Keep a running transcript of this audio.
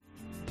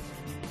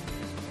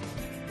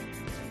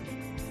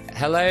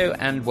Hello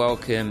and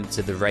welcome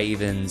to the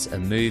Ravens, a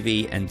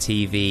movie and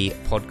TV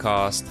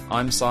podcast.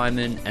 I'm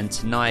Simon, and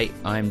tonight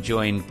I'm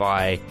joined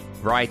by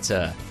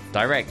writer,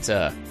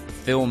 director,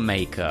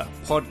 filmmaker,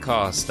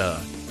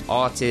 podcaster,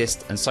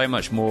 artist, and so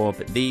much more,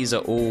 but these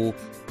are all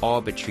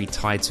arbitrary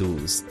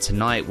titles.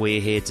 Tonight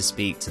we're here to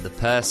speak to the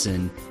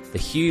person, the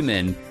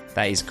human,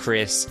 that is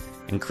Chris,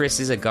 and Chris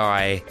is a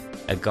guy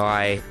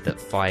that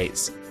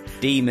fights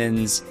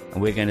demons,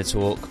 and we're going to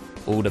talk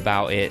all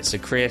about it. So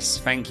Chris,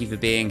 thank you for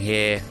being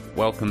here.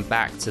 Welcome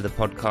back to the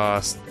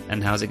podcast,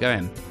 and how's it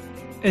going?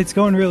 It's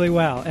going really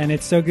well, and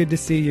it's so good to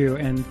see you,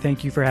 and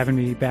thank you for having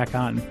me back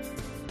on.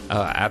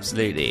 Oh,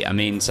 absolutely. I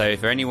mean, so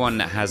for anyone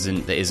that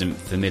isn't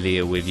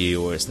familiar with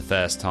you, or it's the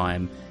first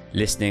time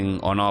listening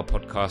on our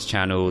podcast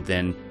channel,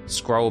 then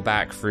scroll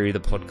back through the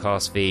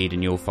podcast feed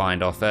and you'll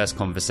find our first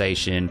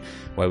conversation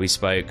where we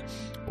spoke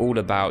all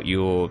about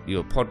your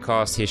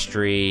podcast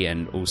history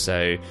and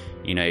also,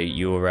 you know,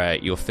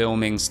 your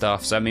filming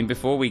stuff. So I mean,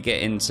 before we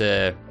get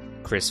into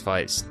Chris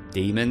Fights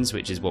Demons,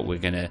 which is what we're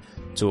going to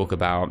talk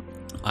about,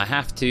 I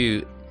have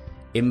to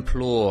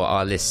implore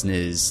our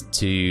listeners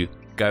to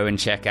go and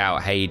check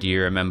out Hey Do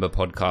You Remember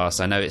podcast.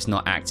 I know it's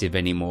not active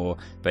anymore,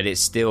 but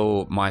it's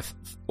still my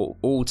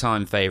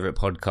all-time favorite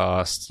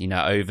podcast. You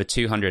know, over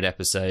 200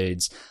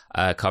 episodes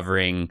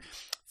covering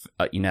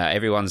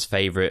everyone's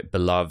favorite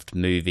beloved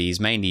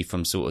movies, mainly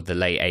from sort of the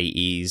late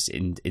 80s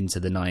into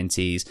the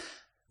 90s.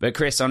 But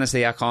Chris,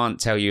 honestly, I can't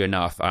tell you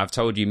enough. I've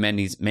told you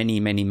many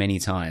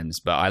times,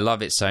 but I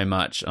love it so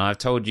much. And I've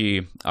told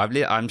you,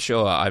 I'm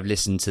sure I've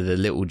listened to the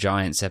Little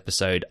Giants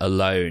episode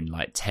alone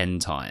like 10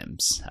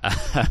 times.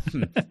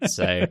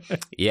 So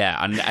yeah,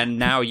 and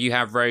now you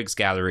have Rogues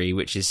Gallery,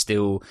 which is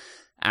still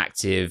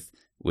active,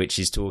 which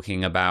is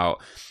talking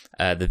about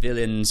the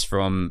villains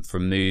from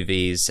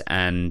movies,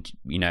 and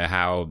you know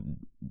how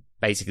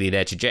basically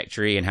their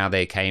trajectory and how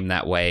they came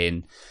that way,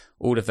 and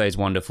all of those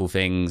wonderful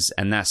things,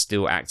 and that's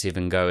still active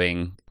and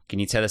going. Can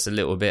you tell us a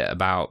little bit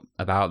about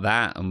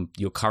that and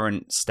your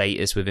current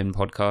status within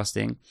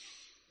podcasting?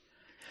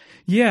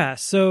 Yeah,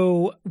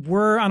 so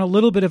we're on a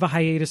little bit of a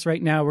hiatus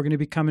right now. We're going to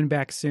be coming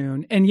back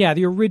soon. And yeah,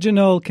 the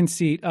original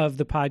conceit of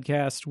the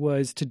podcast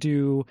was to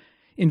do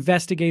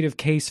investigative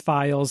case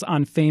files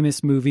on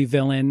famous movie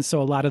villains.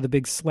 So a lot of the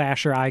big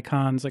slasher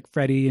icons like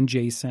Freddy and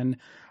Jason.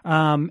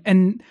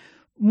 And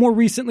more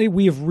recently,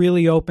 we have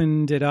really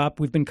opened it up.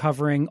 We've been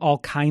covering all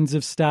kinds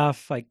of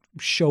stuff like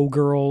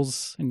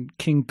Showgirls and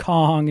King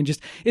Kong, and just,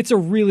 it's a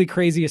really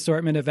crazy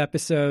assortment of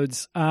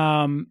episodes.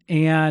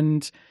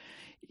 And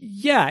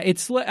yeah,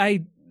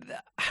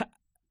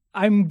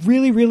 I'm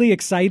really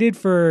excited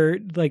for,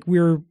 like,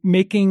 we're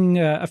making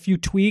a few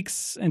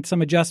tweaks and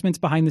some adjustments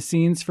behind the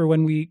scenes for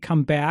when we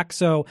come back.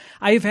 So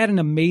I have had an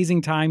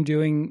amazing time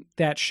doing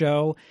that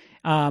show.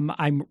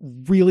 I'm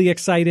really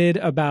excited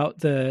about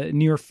the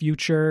near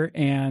future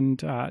and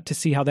to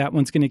see how that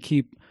one's going to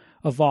keep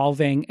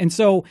evolving. And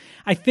so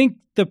I think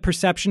the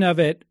perception of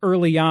it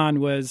early on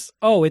was,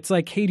 oh, it's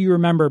like Hey Do You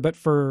Remember, but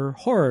for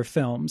horror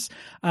films.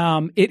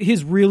 It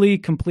has really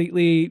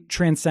completely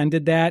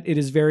transcended that. It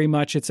is very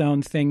much its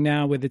own thing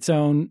now with its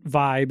own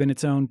vibe and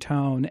its own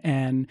tone.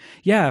 And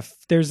yeah,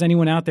 if there's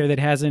anyone out there that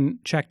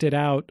hasn't checked it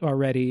out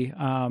already,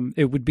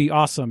 it would be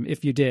awesome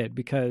if you did,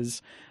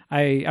 because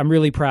I'm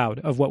really proud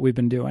of what we've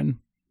been doing.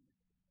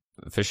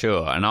 For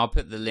sure. And I'll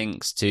put the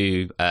links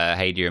to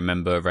Hey Do You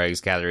Remember,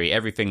 Rogues Gallery,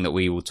 everything that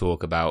we will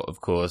talk about,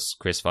 of course,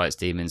 Chris Fights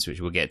Demons, which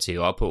we'll get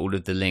to. I'll put all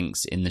of the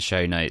links in the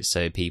show notes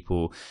so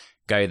people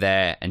go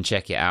there and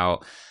check it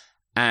out.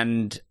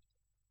 And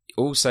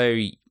also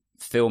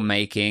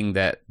filmmaking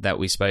that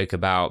we spoke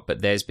about,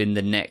 but there's been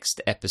the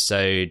next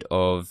episode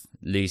of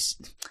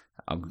Lucy,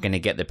 I'm going to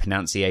get the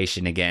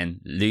pronunciation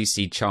again,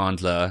 Lucy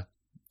Chandler,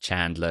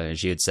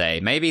 as you'd say.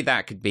 Maybe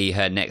that could be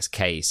her next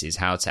case, is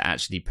how to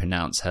actually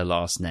pronounce her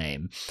last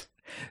name.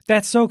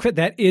 That's so good.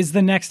 That is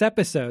the next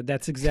episode.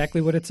 That's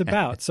exactly what it's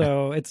about.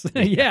 So it's,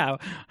 yeah.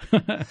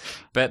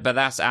 But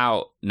that's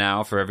out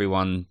now for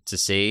everyone to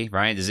see,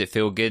 right? Does it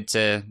feel good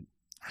to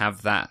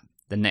have the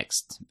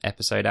next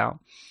episode out?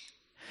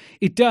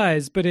 It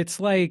does, but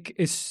it's like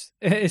as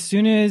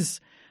soon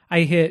as I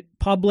hit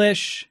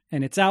publish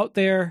and it's out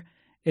there,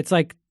 it's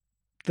like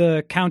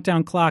the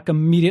countdown clock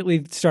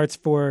immediately starts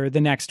for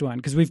the next one,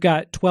 because we've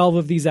got 12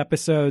 of these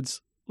episodes.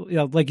 You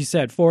know, like you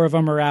said, 4 of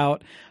them are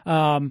out.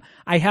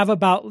 I have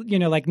about,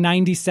 like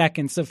 90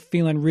 seconds of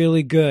feeling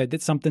really good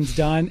that something's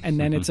done. And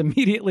then it's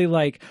immediately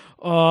like,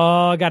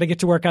 oh, I got to get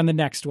to work on the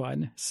next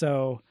one.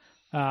 So,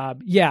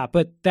 yeah,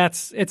 but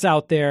it's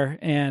out there.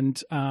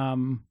 And,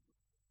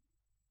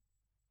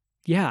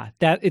 yeah,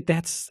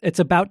 it's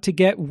about to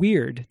get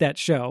weird, that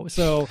show.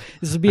 So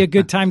this would be a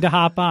good time to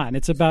hop on.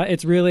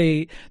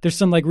 There's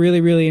some like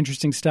really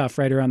interesting stuff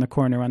right around the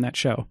corner on that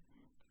show.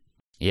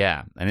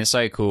 Yeah, and it's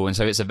so cool. And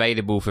so it's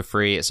available for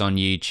free. It's on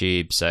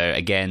YouTube. So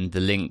again,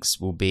 the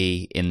links will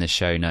be in the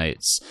show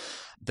notes.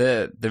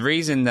 The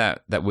reason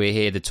that we're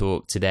here to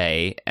talk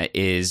today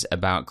is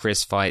about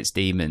Chris Fights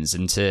Demons,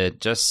 and to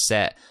just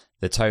set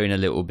the tone a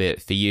little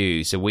bit for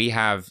you. So we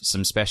have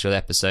some special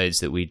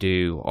episodes that we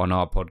do on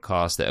our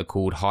podcast that are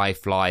called High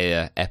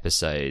Flyer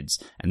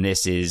episodes. And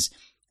this is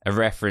a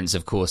reference,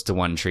 of course, to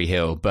One Tree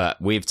Hill, but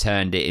we've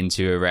turned it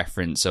into a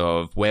reference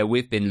of where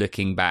we've been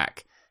looking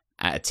back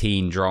at a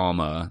teen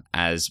drama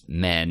as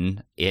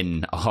men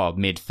in our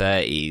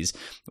mid-30s.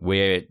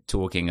 We're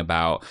talking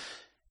about,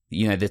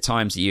 you know, the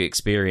times that you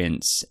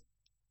experience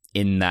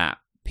in that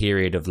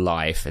period of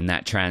life and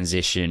that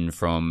transition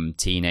from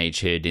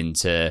teenagehood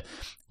into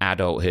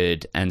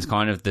adulthood and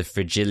kind of the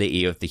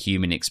fragility of the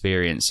human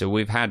experience. So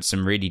we've had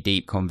some really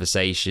deep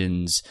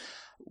conversations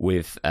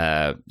with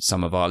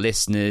some of our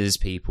listeners,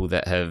 people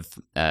that have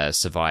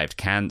survived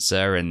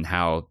cancer, and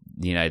how,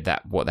 you know,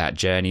 that what that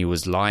journey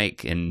was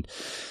like, and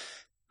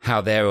how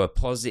there were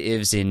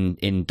positives in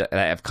that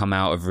have come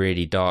out of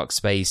really dark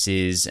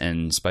spaces,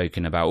 and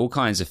spoken about all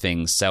kinds of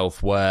things: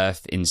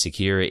 self-worth,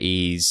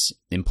 insecurities,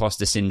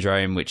 imposter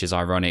syndrome, which is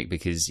ironic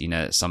because, you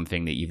know, it's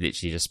something that you've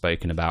literally just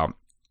spoken about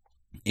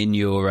in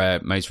your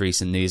most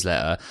recent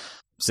newsletter.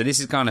 So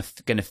this is kind of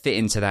going to fit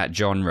into that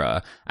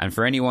genre. And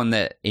for anyone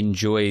that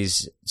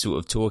enjoys sort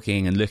of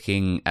talking and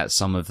looking at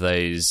some of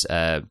those,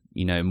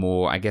 you know,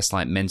 more, I guess,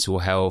 like mental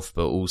health,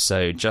 but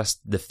also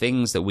just the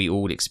things that we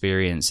all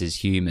experience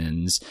as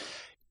humans.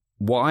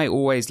 What I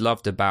always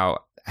loved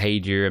about Hey,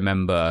 Do You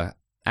Remember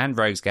and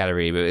Rogues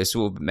Gallery, but it's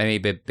sort of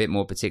maybe a bit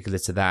more particular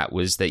to that,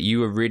 was that you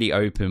were really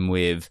open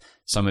with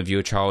some of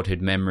your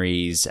childhood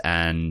memories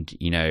and,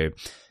 you know,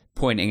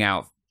 pointing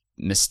out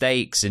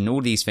mistakes and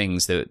all these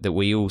things that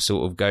we all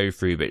sort of go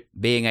through, but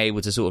being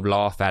able to sort of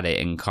laugh at it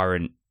in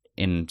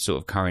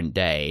current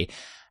day.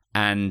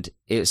 And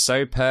it's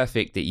so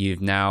perfect that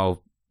you've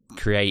now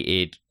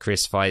created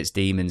Chris Fights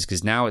Demons,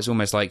 because now it's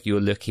almost like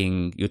you're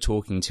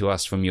talking to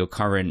us from your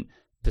current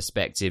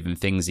perspective and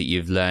things that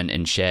you've learned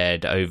and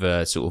shared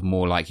over sort of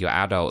more like your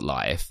adult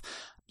life.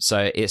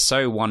 So it's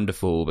so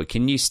wonderful. But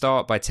can you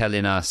start by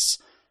telling us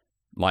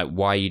like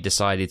why you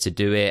decided to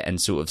do it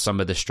and sort of some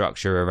of the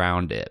structure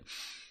around it?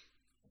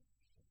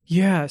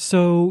 Yeah,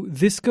 so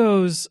this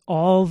goes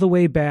all the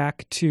way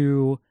back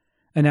to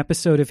an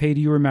episode of Hey,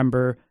 Do You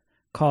Remember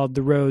called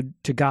The Road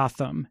to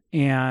Gotham.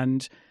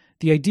 And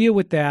the idea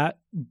with that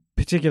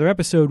particular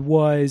episode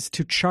was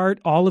to chart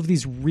all of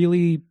these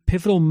really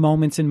pivotal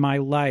moments in my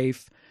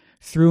life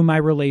through my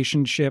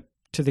relationship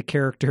to the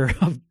character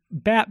of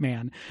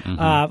Batman.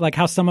 Like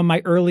how some of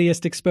my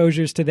earliest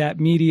exposures to that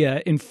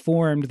media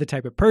informed the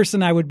type of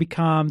person I would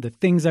become, the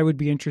things I would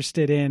be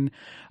interested in,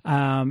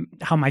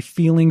 how my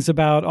feelings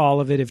about all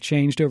of it have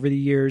changed over the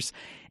years.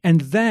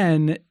 And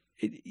then,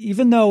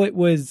 even though it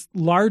was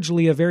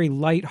largely a very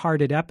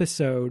lighthearted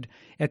episode,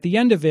 at the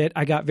end of it,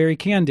 I got very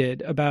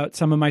candid about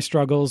some of my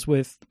struggles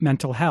with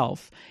mental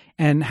health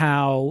and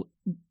how,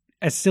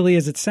 as silly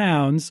as it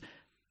sounds,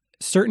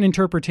 certain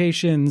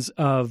interpretations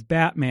of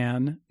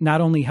Batman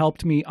not only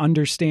helped me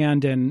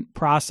understand and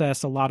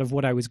process a lot of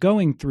what I was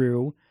going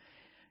through,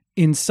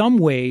 in some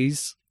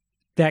ways,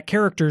 that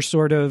character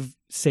sort of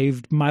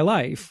saved my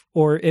life,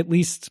 or at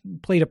least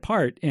played a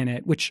part in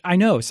it, which I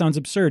know sounds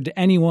absurd to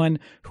anyone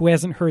who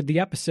hasn't heard the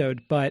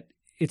episode, but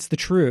it's the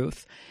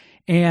truth.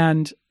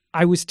 And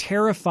I was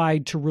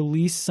terrified to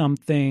release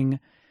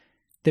something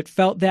that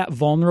felt that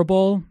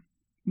vulnerable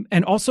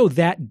and also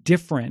that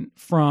different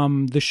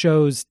from the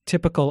show's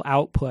typical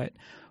output.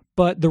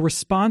 But the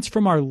response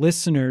from our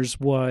listeners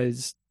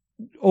was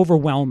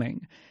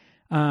overwhelming.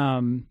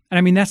 And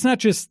I mean, that's not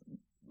just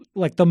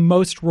like the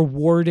most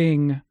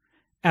rewarding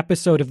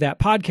episode of that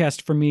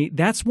podcast for me.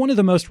 That's one of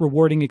the most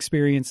rewarding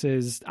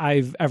experiences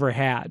I've ever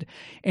had.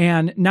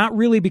 And not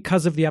really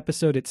because of the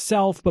episode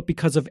itself, but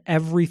because of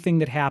everything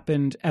that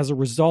happened as a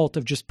result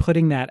of just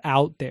putting that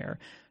out there.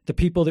 The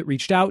people that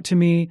reached out to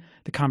me,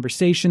 the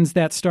conversations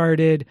that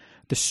started,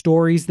 the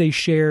stories they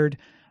shared.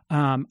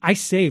 I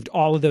saved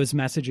all of those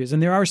messages,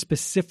 and there are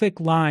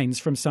specific lines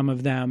from some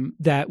of them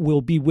that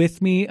will be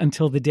with me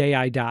until the day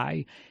I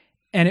die.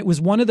 And it was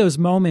one of those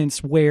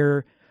moments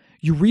where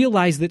you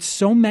realize that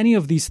so many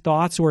of these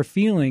thoughts or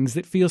feelings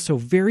that feel so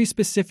very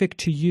specific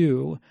to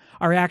you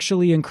are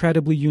actually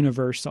incredibly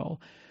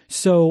universal.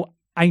 So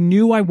I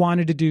knew I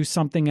wanted to do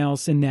something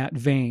else in that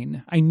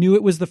vein. I knew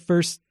it was the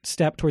first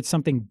step towards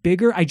something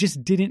bigger. I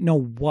just didn't know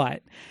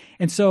what.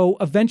 And so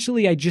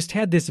eventually I just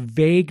had this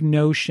vague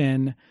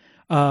notion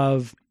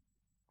of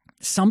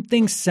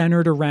something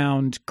centered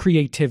around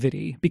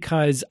creativity,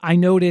 because I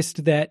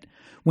noticed that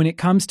when it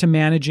comes to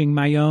managing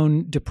my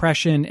own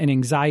depression and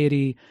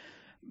anxiety,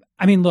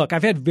 I mean, look,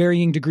 I've had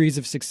varying degrees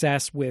of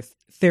success with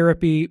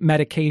therapy,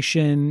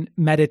 medication,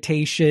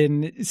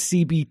 meditation,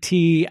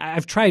 CBT.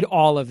 I've tried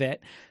all of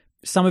it.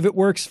 Some of it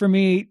works for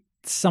me,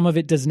 some of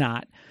it does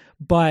not.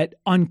 But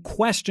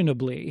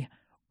unquestionably,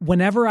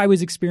 whenever I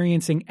was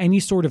experiencing any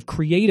sort of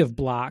creative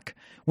block,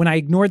 when I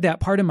ignored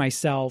that part of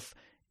myself,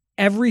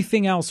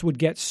 everything else would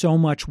get so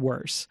much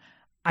worse.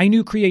 I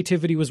knew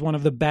creativity was one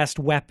of the best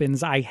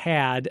weapons I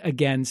had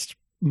against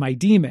my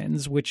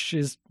demons, which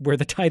is where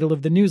the title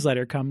of the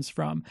newsletter comes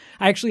from.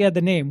 I actually had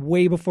the name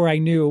way before I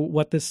knew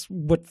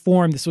what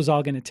form this was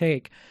all going to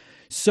take.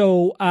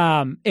 So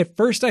at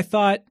first I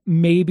thought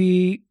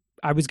maybe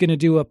I was going to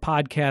do a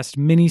podcast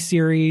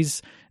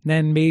miniseries,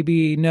 then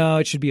maybe, no,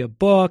 it should be a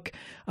book.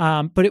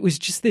 But it was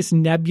just this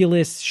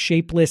nebulous,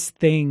 shapeless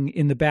thing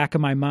in the back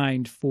of my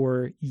mind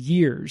for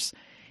years.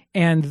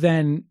 And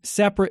then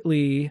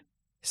separately,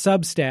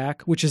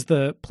 Substack, which is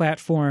the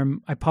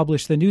platform I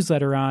published the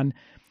newsletter on,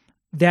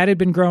 that had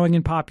been growing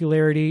in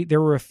popularity.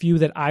 There were a few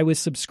that I was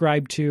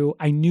subscribed to.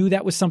 I knew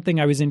that was something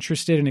I was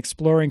interested in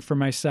exploring for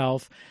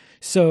myself.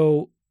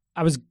 So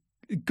I was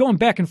going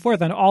back and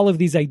forth on all of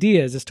these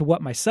ideas as to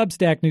what my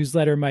Substack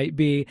newsletter might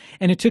be.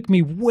 And it took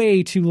me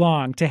way too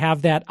long to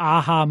have that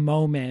aha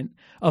moment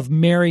of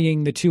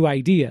marrying the two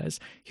ideas.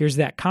 Here's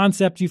that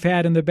concept you've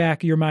had in the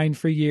back of your mind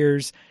for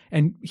years,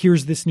 and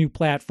here's this new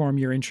platform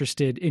you're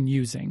interested in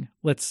using.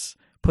 Let's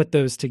put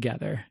those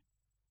together.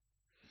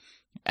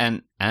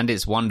 And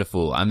it's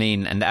wonderful. I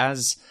mean, and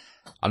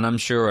I'm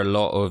sure a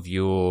lot of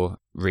your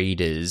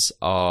readers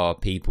are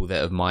people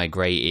that have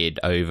migrated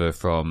over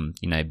from,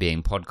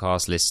 being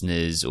podcast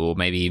listeners, or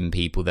maybe even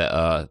people that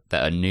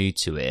are new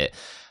to it.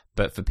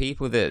 But for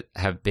people that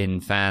have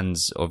been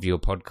fans of your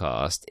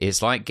podcast,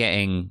 it's like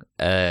getting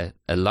a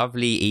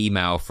lovely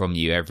email from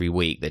you every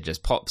week that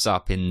just pops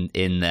up in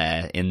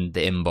there in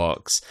the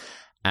inbox.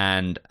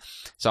 And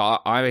so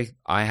I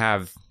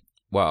have,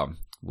 well,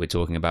 we're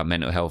talking about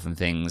mental health and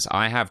things.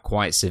 I have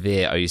quite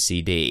severe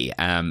OCD,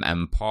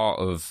 and part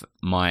of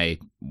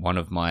one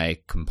of my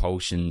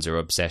compulsions or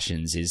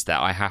obsessions is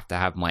that I have to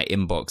have my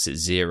inbox at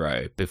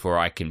 0 before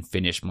I can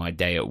finish my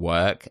day at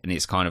work, and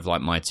it's kind of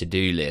like my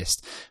to-do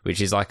list, which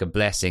is like a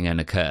blessing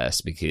and a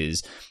curse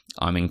because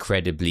I'm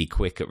incredibly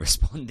quick at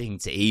responding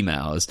to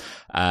emails,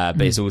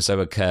 but it's also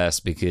a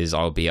curse because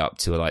I'll be up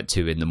till like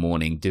 2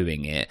 a.m.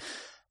 doing it.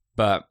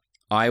 But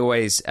I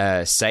always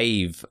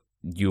save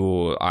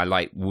will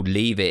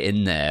leave it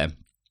in there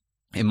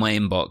in my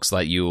inbox,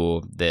 like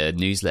the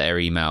newsletter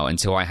email,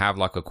 until I have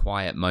like a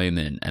quiet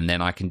moment, and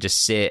then I can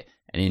just sit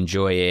and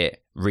enjoy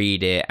it,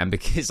 read it. And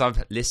because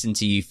I've listened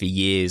to you for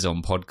years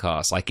on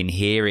podcasts, I can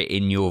hear it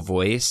in your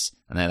voice.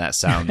 I know that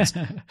sounds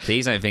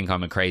please don't think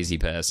I'm a crazy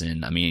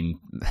person. I mean,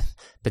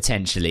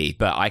 potentially,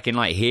 but I can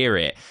like hear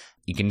it.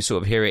 You can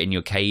sort of hear it in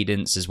your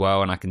cadence as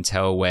well, and I can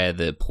tell where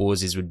the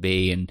pauses would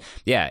be. And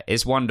yeah,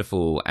 it's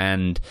wonderful.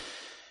 And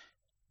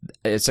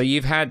so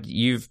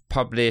you've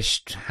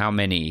published how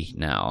many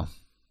now?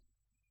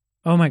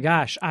 Oh my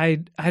gosh,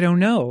 I don't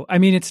know. I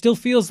mean, it still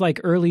feels like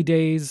early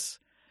days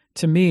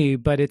to me,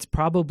 but it's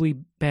probably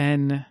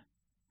been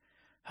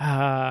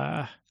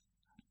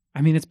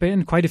it's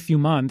been quite a few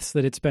months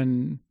that it's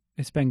been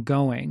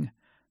going.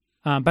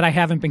 But I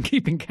haven't been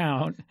keeping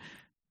count.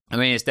 I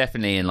mean, it's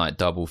definitely in like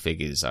double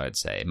figures, I would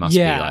say. It must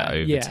be like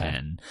over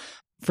 10.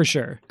 For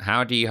sure.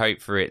 How do you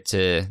hope for it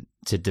to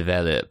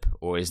develop,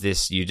 or is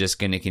this you just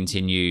going to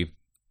continue,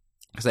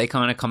 because they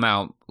kind of come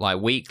out like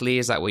weekly?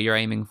 Is that what you're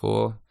aiming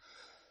for?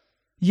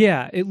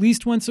 Yeah, at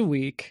least once a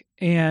week.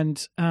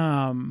 And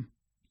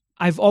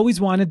I've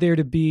always wanted there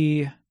to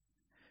be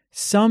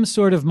some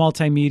sort of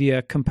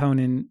multimedia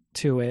component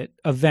to it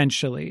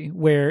eventually,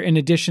 where in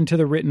addition to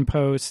the written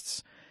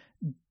posts,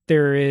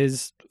 there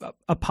is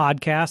a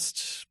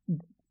podcast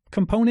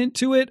component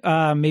to it,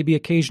 maybe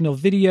occasional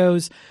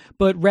videos.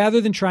 But rather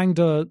than trying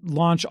to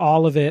launch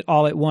all of it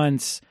all at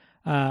once,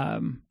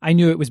 I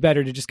knew it was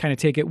better to just kind of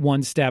take it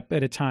one step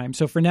at a time.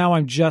 So for now,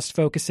 I'm just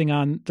focusing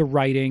on the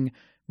writing,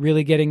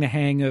 really getting the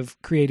hang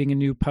of creating a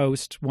new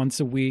post once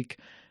a week,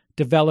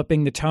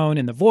 developing the tone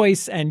and the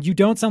voice. And you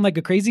don't sound like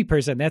a crazy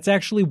person. That's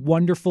actually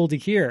wonderful to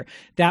hear.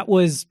 That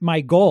was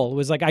my goal,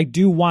 was like, I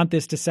do want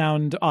this to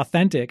sound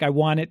authentic. I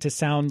want it to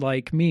sound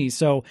like me.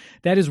 So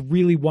that is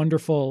really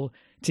wonderful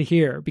to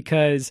hear,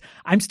 because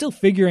I'm still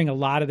figuring a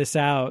lot of this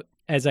out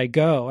as I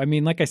go. I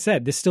mean, like I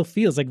said, this still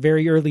feels like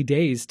very early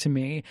days to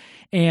me.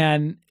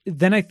 And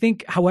then I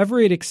think however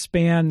it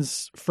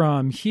expands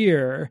from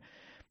here,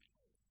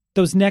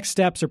 those next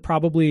steps are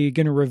probably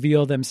going to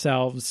reveal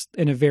themselves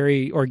in a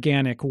very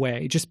organic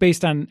way, just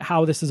based on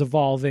how this is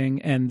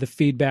evolving and the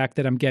feedback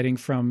that I'm getting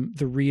from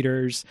the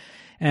readers.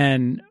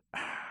 And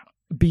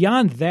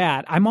beyond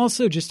that, I'm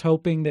also just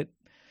hoping that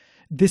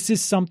this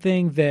is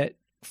something that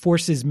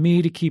forces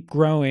me to keep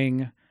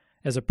growing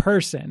as a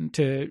person,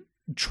 to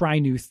try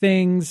new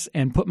things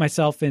and put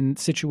myself in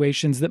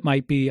situations that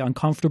might be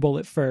uncomfortable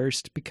at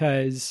first,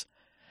 because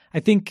I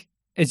think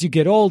as you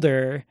get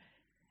older,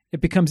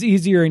 it becomes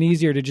easier and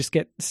easier to just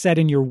get set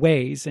in your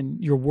ways,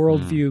 and your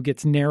worldview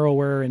gets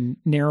narrower and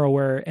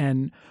narrower.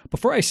 And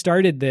before I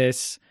started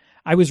this,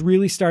 I was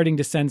really starting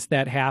to sense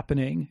that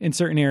happening in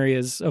certain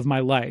areas of my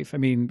life. I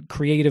mean,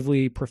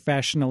 creatively,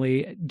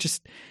 professionally,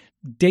 just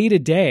day to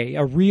day,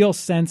 a real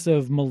sense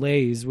of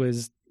malaise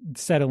was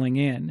settling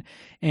in,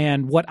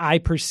 and what I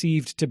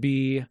perceived to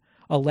be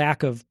a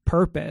lack of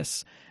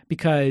purpose,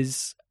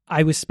 because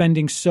I was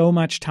spending so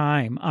much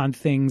time on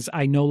things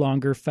I no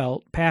longer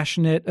felt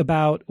passionate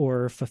about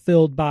or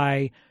fulfilled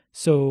by.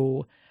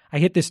 So I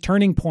hit this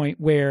turning point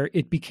where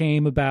it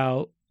became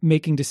about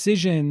making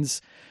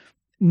decisions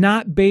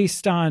not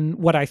based on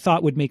what I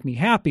thought would make me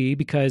happy,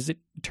 because it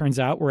turns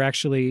out we're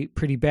actually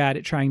pretty bad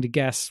at trying to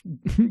guess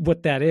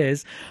what that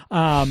is.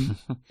 And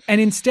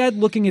instead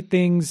looking at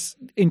things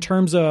in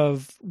terms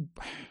of,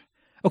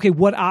 okay,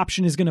 what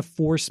option is going to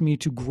force me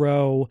to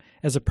grow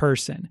as a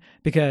person?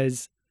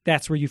 Because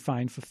that's where you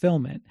find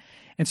fulfillment.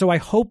 And so I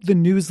hope the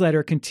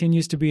newsletter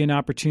continues to be an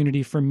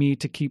opportunity for me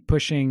to keep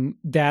pushing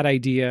that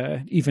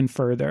idea even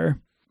further.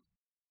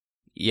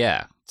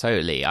 Yeah,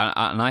 totally.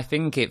 And I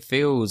think it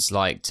feels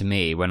like, to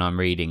me, when I'm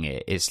reading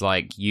it, it's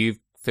like you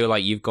feel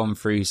like you've gone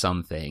through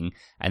something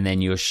and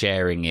then you're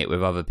sharing it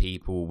with other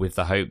people with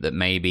the hope that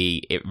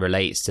maybe it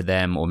relates to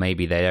them, or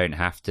maybe they don't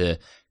have to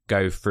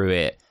go through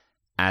it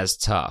as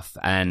tough.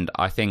 And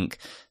I think,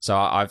 so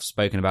I've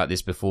spoken about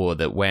this before,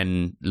 that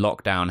when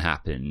lockdown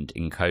happened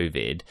in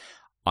COVID,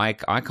 I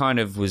kind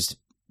of was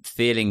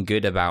feeling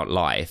good about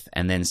life,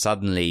 and then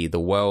suddenly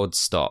the world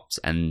stopped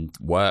and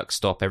work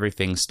stopped,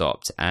 everything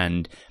stopped,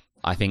 and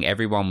I think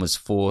everyone was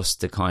forced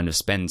to kind of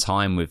spend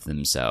time with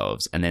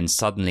themselves. And then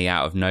suddenly,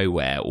 out of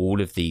nowhere, all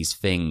of these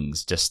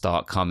things just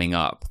start coming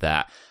up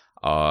that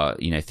are,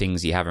 you know,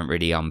 things you haven't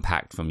really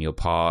unpacked from your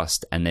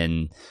past, and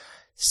then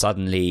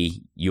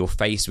suddenly you're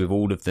faced with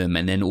all of them,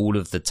 and then all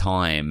of the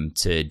time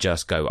to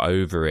just go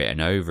over it and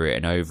over it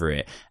and over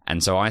it.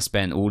 And so I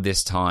spent all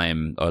this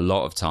time, a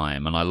lot of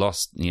time, and I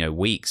lost, you know,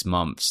 weeks,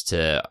 months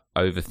to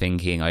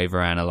overthinking,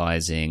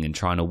 overanalyzing, and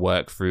trying to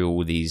work through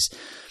all these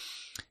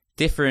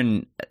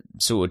different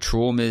sort of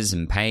traumas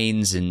and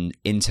pains and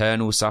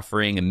internal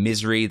suffering and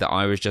misery that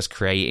I was just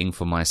creating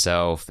for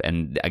myself.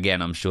 And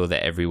again, I'm sure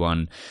that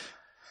everyone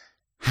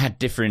had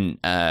different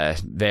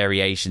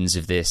variations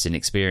of this and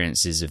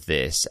experiences of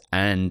this.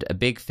 And a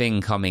big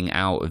thing coming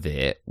out of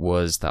it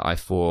was that I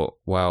thought,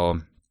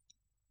 well,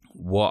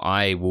 what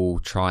I will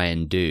try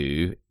and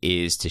do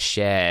is to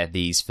share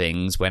these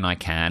things when I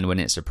can, when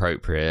it's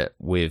appropriate,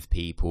 with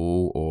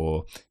people,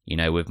 or, you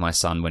know, with my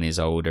son when he's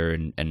older,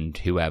 and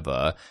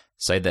whoever,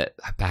 so that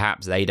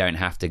perhaps they don't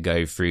have to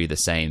go through the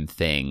same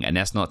thing. And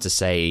that's not to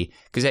say,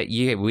 because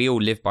we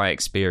all live by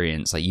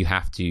experience. Like, you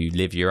have to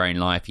live your own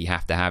life, you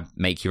have to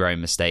make your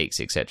own mistakes,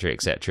 etc.,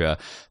 etc.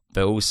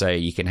 But also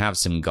you can have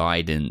some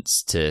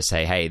guidance to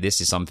say, hey, this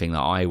is something that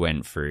I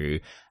went through,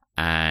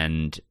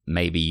 and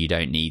maybe you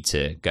don't need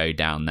to go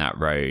down that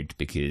road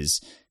because,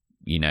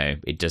 you know,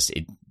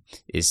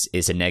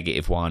 it's a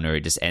negative one, or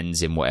it just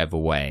ends in whatever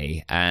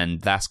way.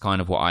 And that's kind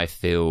of what I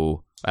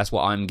feel. That's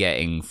what I'm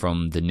getting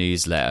from the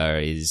newsletter,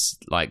 is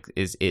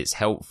it's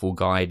helpful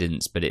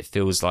guidance, but it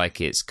feels like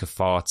it's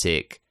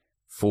cathartic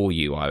for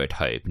you, I would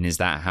hope. And is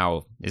that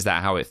how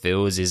it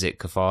feels? Is it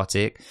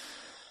cathartic?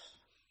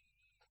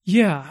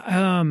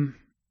 Yeah.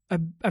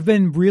 I've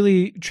been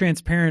really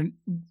transparent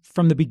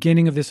from the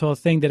beginning of this whole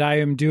thing that I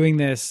am doing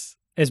this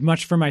as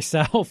much for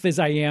myself as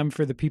I am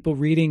for the people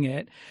reading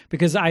it,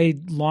 because I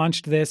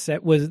launched this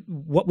at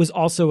what was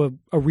also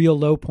a real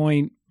low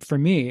point for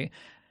me.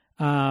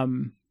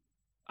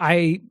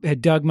 I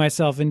had dug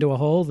myself into a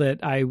hole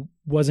that I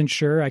wasn't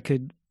sure I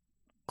could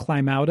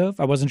climb out of.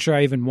 I wasn't sure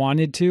I even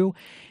wanted to.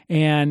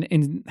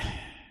 And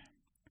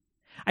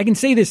I can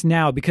say this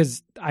now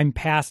because I'm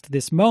past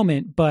this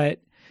moment,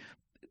 but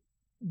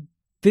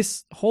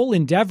this whole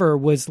endeavor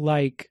was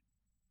like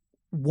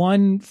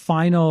one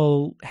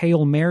final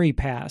Hail Mary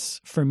pass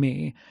for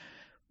me.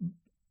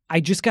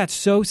 I just got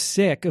so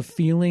sick of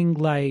feeling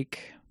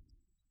like,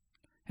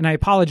 and I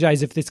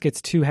apologize if this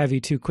gets too heavy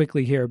too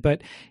quickly here,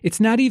 but it's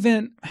not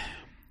even,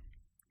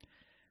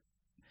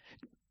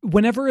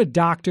 whenever a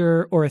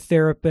doctor or a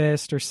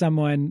therapist or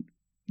someone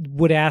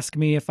would ask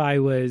me if I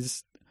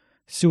was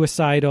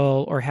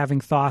suicidal or having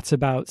thoughts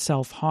about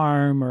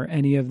self-harm or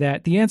any of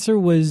that, the answer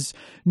was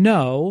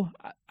no.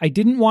 I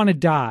didn't want to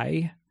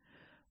die,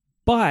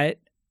 but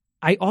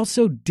I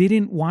also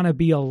didn't want to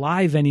be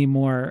alive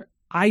anymore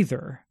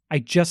either. I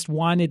just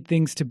wanted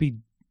things to be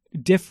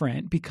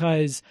different,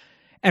 because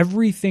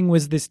everything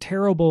was this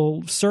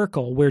terrible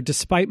circle where,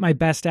 despite my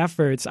best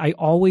efforts, I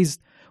always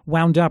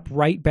wound up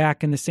right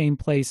back in the same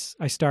place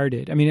I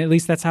started. I mean, at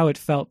least that's how it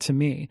felt to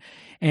me.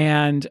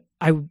 And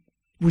I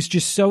was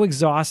just so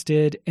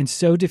exhausted and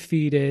so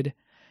defeated.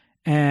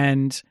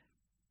 And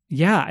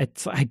yeah,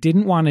 I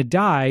didn't want to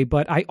die,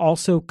 but I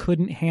also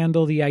couldn't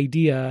handle the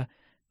idea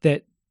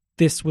that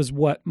this was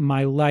what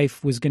my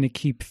life was going to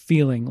keep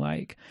feeling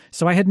like.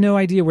 So I had no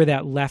idea where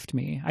that left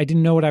me. I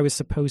didn't know what I was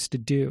supposed to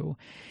do.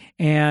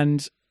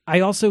 And I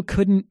also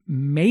couldn't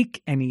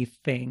make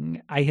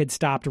anything. I had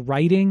stopped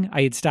writing.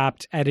 I had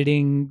stopped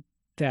editing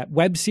that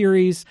web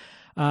series.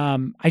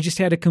 I just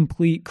had a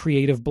complete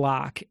creative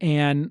block.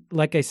 And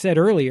like I said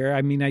earlier,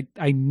 I mean,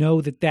 I know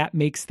that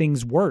makes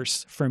things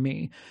worse for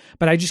me,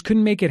 but I just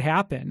couldn't make it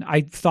happen.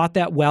 I thought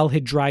that well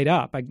had dried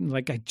up. I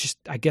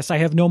guess I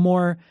have no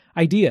more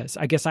ideas.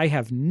 I guess I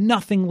have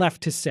nothing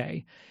left to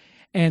say.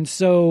 And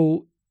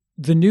so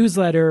the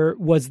newsletter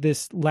was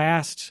this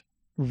last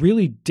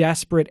really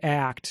desperate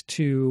act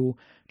to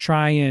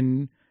try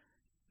and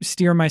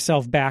steer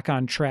myself back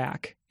on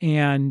track.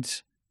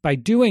 And by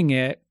doing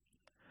it,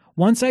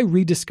 once I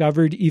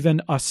rediscovered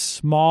even a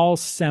small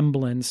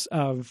semblance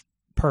of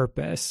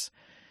purpose,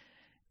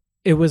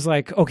 it was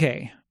like,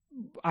 okay,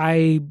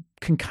 I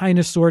can kind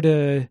of sort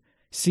of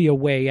see a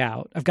way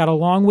out. I've got a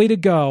long way to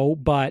go,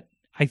 but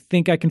I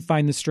think I can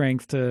find the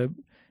strength to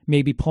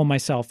maybe pull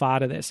myself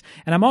out of this.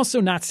 And I'm also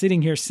not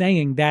sitting here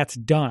saying that's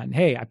done.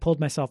 Hey, I pulled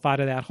myself out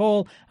of that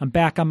hole. I'm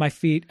back on my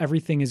feet.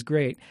 Everything is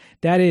great.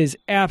 That is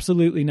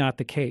absolutely not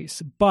the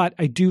case. But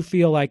I do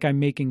feel like I'm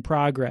making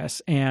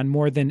progress. And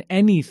more than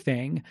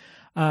anything,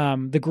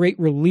 the great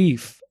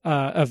relief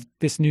of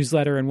this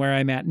newsletter and where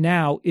I'm at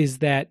now is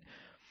that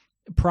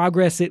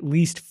progress at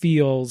least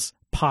feels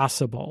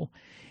possible.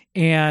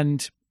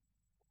 And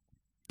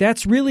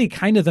that's really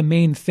kind of the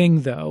main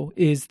thing, though,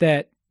 is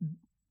that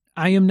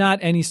I am not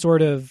any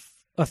sort of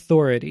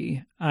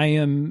authority. I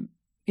am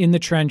in the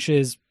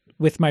trenches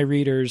with my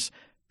readers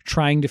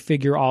trying to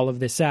figure all of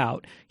this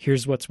out.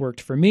 Here's what's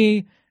worked for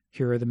me.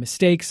 Here are the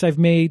mistakes I've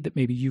made that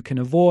maybe you can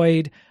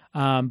avoid.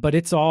 But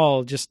it's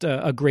all just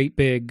a great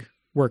big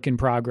work in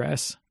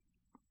progress.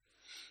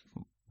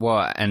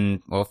 Well,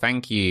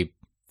 thank you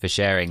for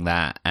sharing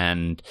that.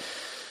 And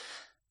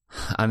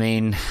I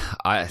mean,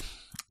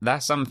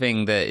 that's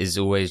something that has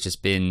always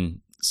just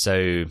been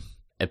so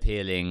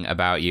appealing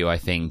about you, I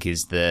think,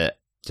 is that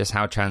just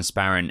how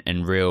transparent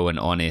and real and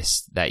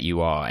honest that you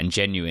are and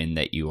genuine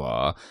that you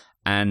are.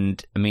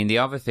 And I mean, the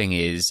other thing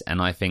is,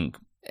 and I think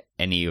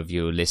any of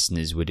your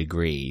listeners would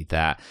agree,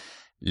 that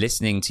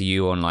listening to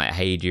you on like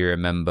Hey Do You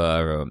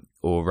Remember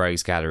or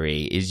Rogues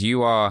Gallery is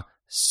you are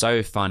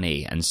so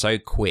funny and so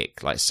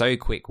quick, like so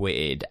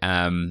quick-witted.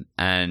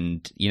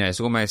 And, you know, it's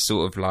almost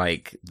sort of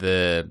like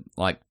the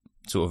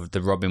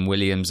Robin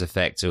Williams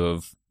effect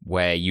of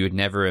where you would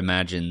never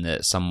imagine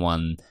that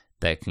someone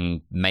that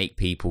can make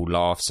people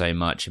laugh so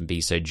much and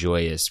be so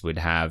joyous would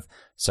have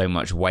so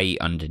much weight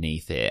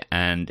underneath it.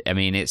 And I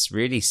mean, it's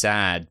really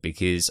sad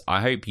because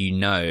I hope you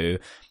know,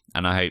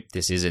 and I hope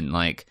this isn't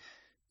like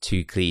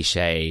too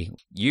cliche,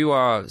 you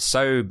are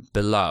so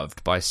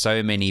beloved by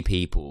so many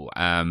people,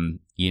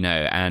 you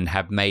know, and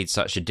have made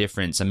such a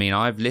difference. I mean,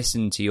 I've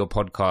listened to your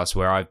podcast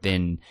where I've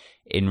been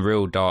in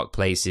real dark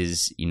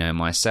places, you know,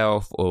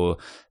 myself, or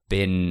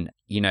been,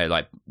 you know,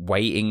 like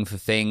waiting for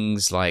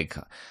things. Like,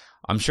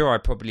 I'm sure I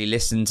probably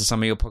listened to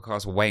some of your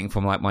podcasts waiting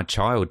for like my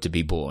child to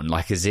be born,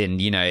 like as in,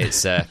 you know,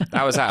 it's that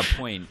was at a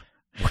point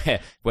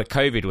where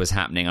COVID was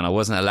happening and I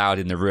wasn't allowed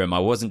in the room. I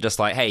wasn't just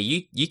like, hey,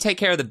 you take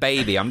care of the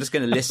baby, I'm just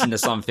going to listen to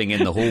something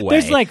in the hallway.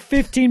 There's like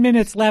 15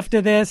 minutes left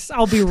of this,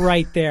 I'll be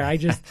right there.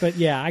 But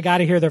yeah, I got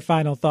to hear their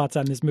final thoughts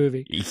on this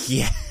movie.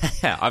 Yeah,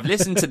 I've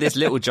listened to this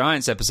Little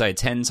Giants episode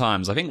 10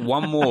 times. I think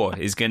one more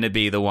is going to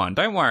be the one.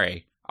 Don't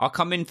worry, I'll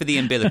come in for the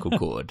umbilical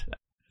cord.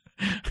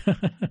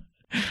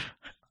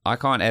 I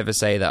can't ever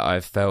say that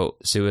I've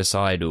felt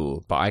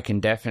suicidal, but I can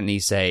definitely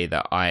say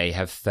that I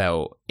have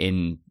felt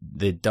in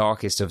the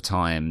darkest of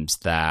times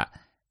that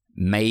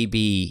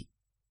maybe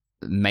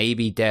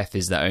death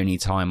is the only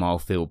time I'll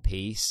feel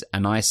peace.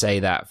 And I say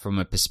that from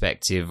a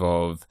perspective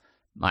of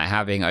like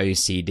having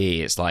OCD.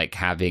 It's like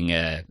having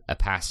a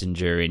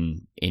passenger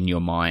in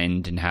your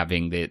mind and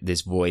having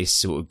this voice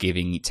sort of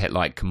giving,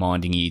 like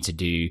commanding you to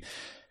do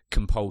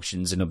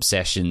compulsions and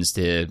obsessions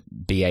to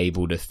be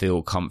able to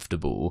feel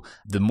comfortable.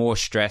 The more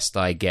stressed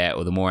I get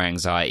or the more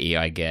anxiety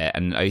I get,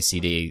 and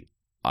OCD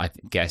I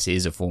guess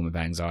is a form of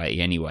anxiety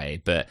anyway,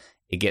 but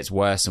it gets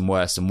worse and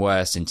worse and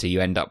worse until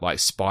you end up like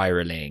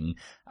spiraling.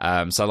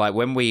 So like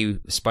when we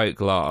spoke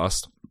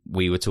last,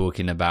 we were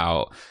talking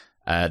about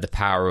the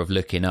power of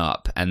looking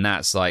up, and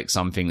that's like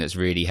something that's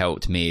really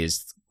helped me,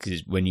 is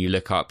because when you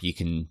look up you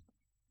can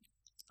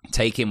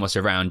take in what's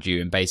around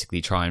you and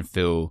basically try and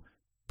feel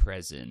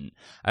present.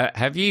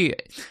 Have you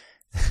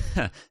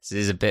this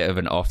is a bit of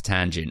an off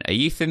tangent, are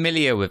you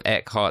familiar with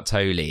Eckhart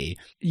Tolle?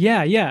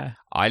 Yeah,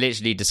 I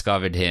literally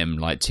discovered him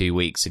like 2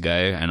 weeks ago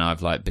and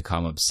I've like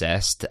become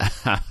obsessed.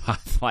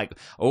 I've like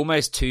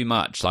almost too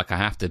much, like I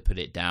have to put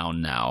it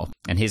down now.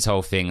 And his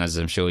whole thing, as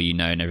I'm sure you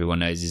know and everyone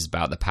knows, is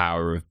about the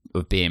power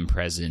of being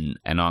present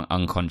and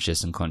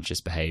unconscious and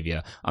conscious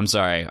behavior. I'm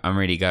sorry, I'm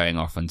really going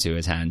off onto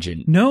a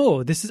tangent.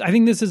 No, I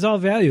think this is all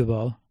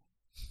valuable.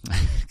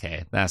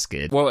 Okay, that's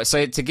good. Well,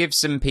 so to give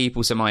some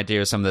people some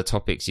idea of some of the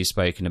topics you've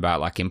spoken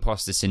about, like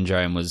imposter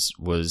syndrome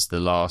was the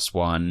last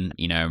one,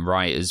 you know, and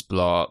writer's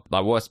block.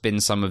 Like, what's been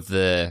some of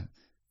the,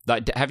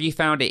 like, have you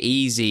found it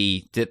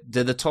easy?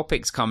 Do the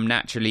topics come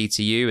naturally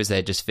to you? Is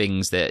there just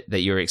things that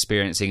you're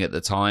experiencing at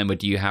the time, or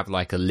do you have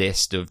like a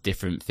list of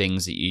different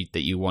things that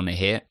you want to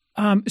hit?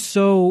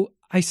 So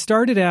I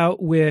started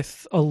out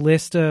with a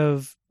list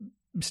of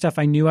stuff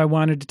I knew I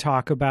wanted to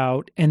talk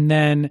about, and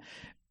then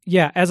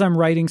yeah, as I'm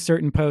writing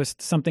certain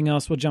posts, something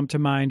else will jump to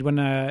mind when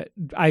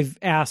I've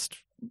asked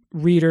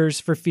readers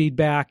for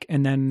feedback,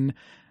 and then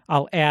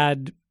I'll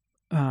add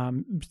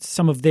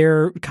some of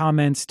their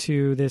comments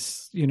to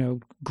this, you know,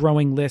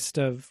 growing list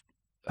of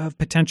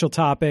potential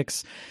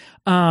topics.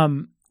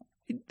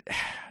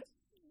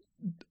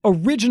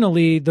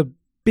 Originally, the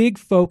big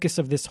focus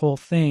of this whole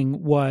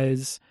thing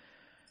was,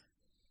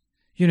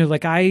 you know,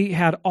 like I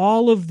had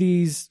all of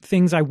these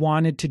things I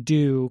wanted to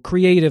do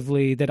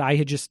creatively that I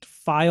had just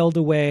filed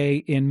away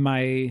in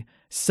my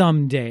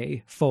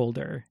someday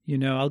folder.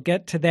 I'll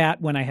get to that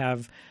when I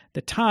have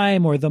the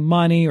time or the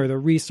money or the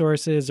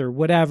resources or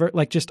whatever,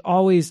 like just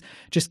always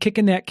just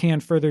kicking that can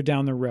further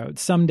down the road.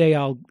 Someday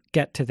I'll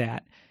get to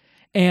that.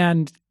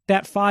 And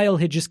that file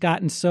had just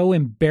gotten so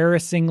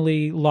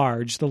embarrassingly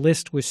large. The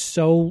list was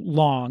so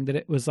long that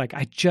it was like,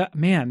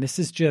 this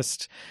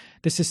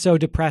is so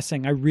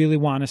depressing. I really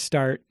want to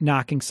start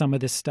knocking some of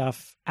this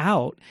stuff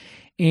out.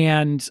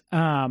 And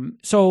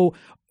so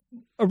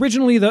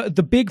originally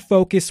the big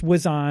focus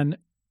was on,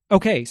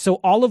 okay, so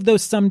all of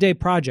those someday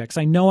projects,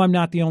 I know I'm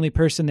not the only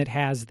person that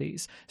has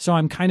these. So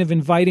I'm kind of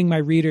inviting my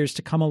readers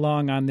to come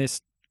along on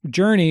this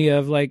journey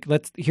of like,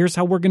 here's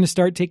how we're going to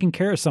start taking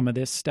care of some of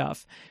this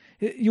stuff.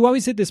 You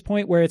always hit this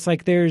point where it's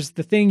like there's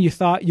the thing you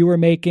thought you were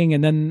making,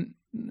 and then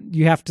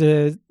you have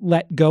to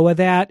let go of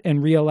that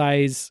and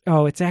realize,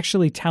 oh, it's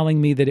actually telling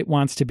me that it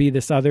wants to be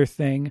this other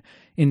thing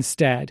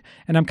instead.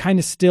 And I'm kind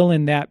of still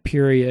in that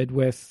period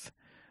with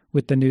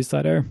the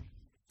newsletter.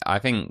 I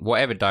think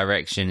whatever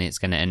direction it's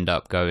going to end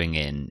up going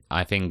in,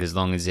 I think as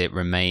long as it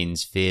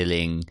remains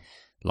feeling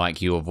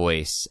like your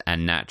voice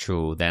and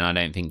natural, then I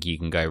don't think you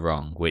can go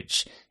wrong,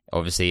 which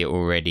obviously it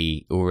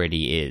already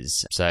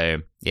is. So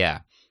yeah,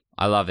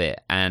 I love it.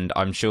 And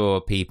I'm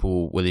sure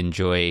people will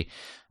enjoy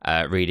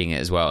reading it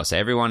as well. So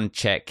everyone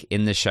check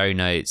in the show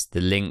notes. The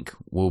link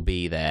will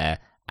be there.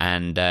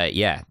 And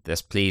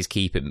just please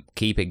keep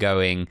it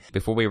going.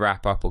 Before we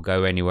wrap up or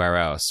go anywhere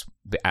else,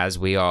 as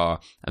we are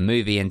a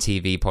movie and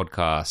TV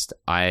podcast,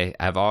 I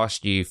have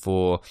asked you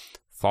for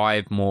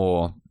 5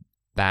 more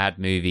bad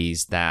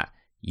movies that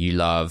you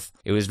love.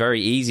 It was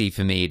very easy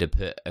for me to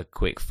put a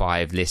quick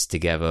 5 list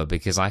together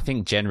because I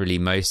think generally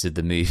most of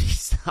the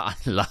movies that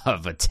I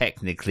love are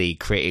technically,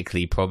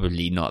 critically,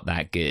 probably not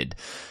that good.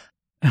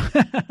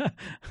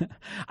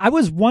 I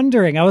was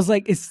wondering, I was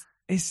like,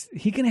 is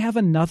he going to have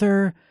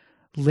another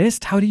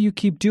list? How do you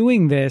keep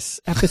doing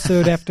this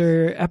episode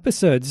after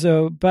episode?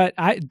 So, but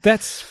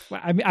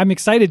I'm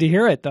excited to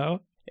hear it though.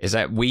 Is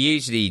that we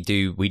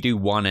do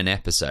one an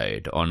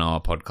episode on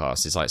our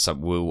podcast. It's like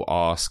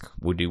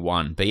we'll do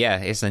one. But yeah,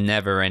 it's a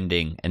never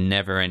ending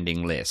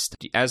list.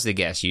 As the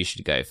guest, you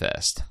should go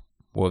first.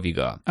 What have you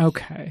got?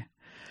 Okay.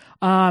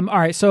 All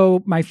right.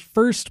 So my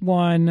first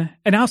one,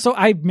 and also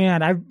I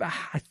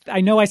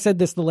know I said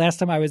this the last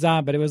time I was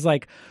on, but it was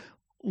like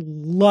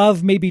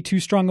love maybe too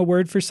strong a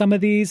word for some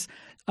of these.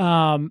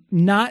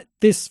 Not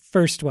this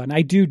first one.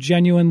 I do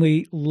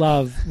genuinely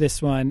love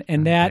this one.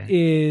 And that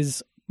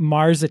is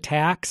Mars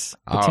Attacks,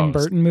 the Tim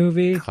Burton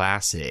movie.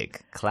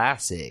 Classic.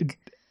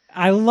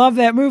 I love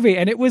that movie,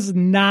 and it was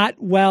not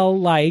well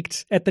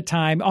liked at the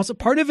time. Also,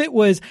 part of it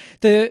was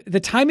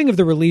the timing of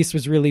the release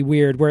was really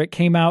weird, where it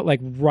came out like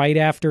right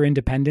after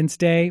Independence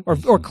Day,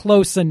 or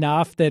close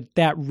enough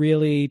that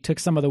really took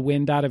some of the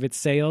wind out of its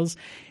sails.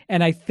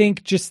 And I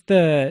think just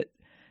the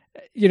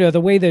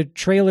way the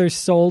trailers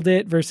sold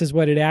it versus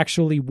what it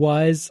actually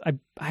was,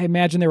 I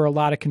imagine there were a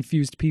lot of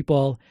confused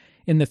people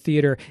in the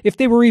theater, if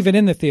they were even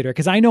in the theater.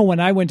 Because I know when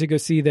I went to go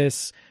see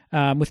this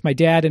with my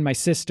dad and my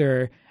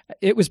sister,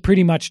 it was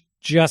pretty much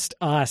just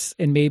us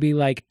and maybe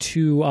like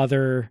 2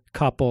 other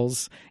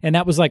couples. And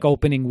that was like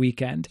opening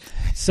weekend.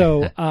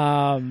 So,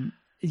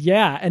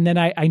 yeah. And then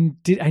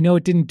I know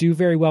it didn't do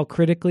very well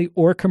critically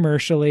or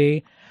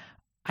commercially.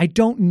 I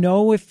don't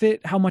know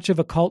how much of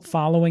a cult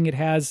following it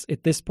has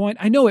at this point.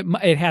 I know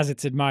it has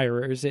its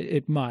admirers.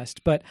 It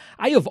must, but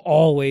I have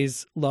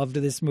always loved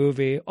this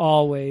movie,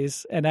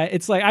 always. And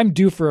it's like, I'm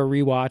due for a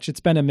rewatch.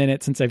 It's been a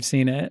minute since I've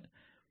seen it.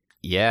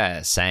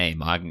 Yeah,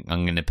 same. I'm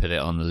going to put it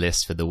on the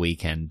list for the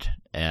weekend,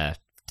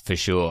 for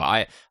sure.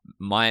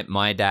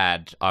 My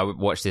dad, I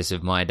watched this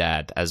with my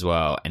dad as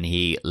well, and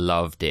he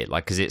loved it.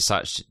 Like, because it's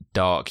such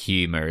dark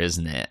humor,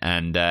 isn't it?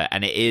 And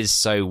it is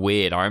so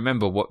weird. I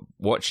remember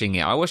watching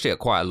it. I watched it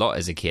quite a lot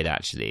as a kid,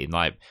 actually,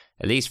 like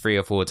at least 3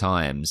 or 4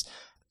 times.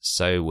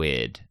 So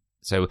weird.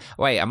 So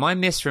wait, am I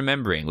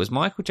misremembering? Was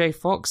Michael J.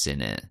 Fox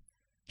in it?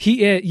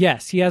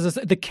 Yes, he has.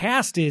 The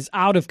cast is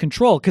out of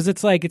control because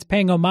it's like it's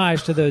paying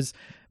homage to those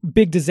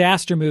big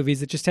disaster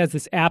movies. It just has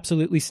this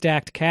absolutely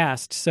stacked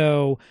cast.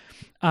 So,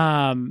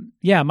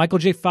 Michael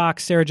J.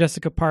 Fox, Sarah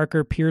Jessica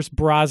Parker, Pierce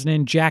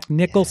Brosnan, Jack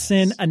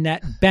Nicholson, yes.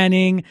 Annette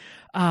Bening,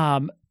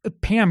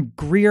 Pam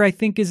Grier, I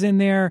think, is in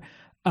there.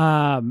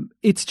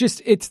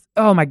 It's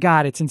oh my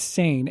God, it's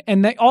insane.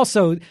 And they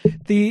also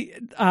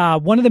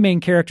one of the main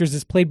characters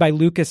is played by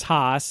Lucas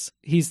Haas.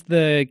 He's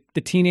the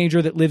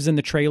teenager that lives in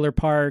the trailer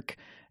park,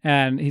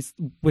 and has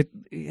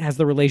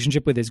the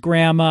relationship with his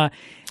grandma.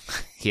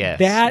 Yes.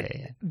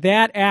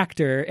 That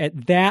actor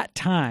at that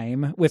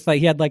time with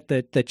he had like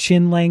the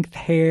chin length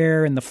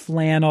hair and the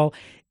flannel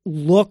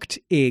looked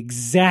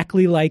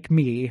exactly like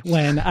me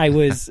when I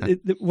was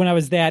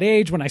that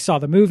age, when I saw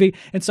the movie.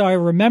 And so I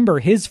remember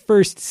his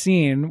first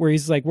scene where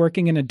he's like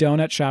working in a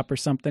donut shop or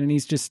something, and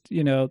he's just,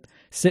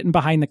 sitting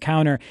behind the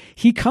counter.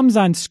 He comes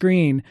on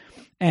screen,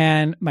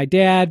 and my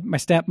dad, my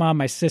stepmom,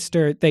 my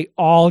sister, they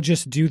all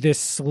just do this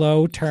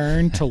slow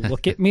turn to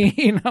look at me.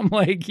 And I'm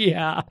like,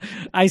 yeah,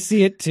 I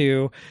see it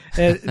too.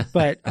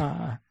 But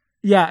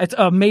it's an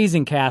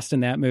amazing cast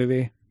in that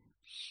movie.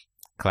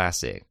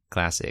 Classic.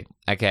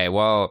 Okay,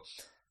 well,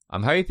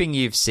 I'm hoping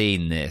you've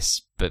seen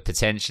this, but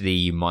potentially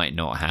you might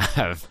not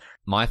have.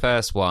 My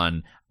first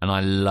one, and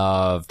I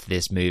loved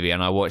this movie,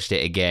 and I watched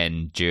it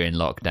again during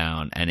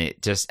lockdown, and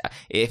it just,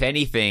 if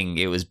anything,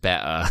 it was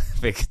better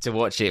to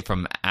watch it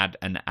from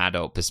an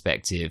adult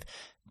perspective,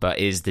 but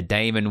is the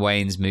Damon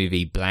Wayans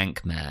movie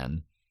Blank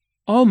Man.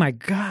 Oh my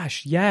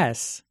gosh,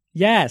 yes.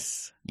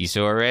 You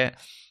saw it?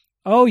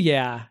 Oh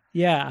yeah.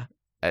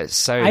 It's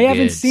so I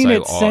haven't good, seen so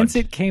it since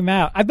it came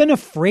out. I've been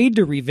afraid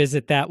to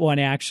revisit that one,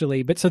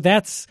 actually, but so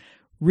that's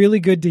really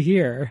good to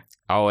hear.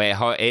 Oh,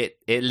 it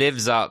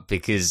lives up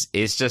because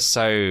it's just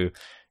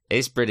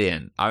it's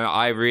brilliant.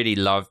 I really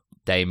loved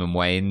Damon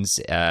Wayans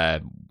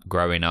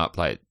growing up,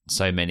 like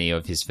so many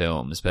of his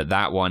films, but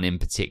that one in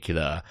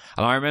particular.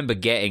 And I remember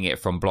getting it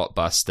from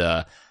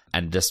Blockbuster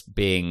and just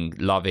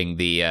loving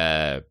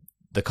the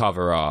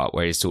cover art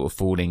where he's sort of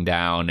falling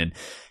down. And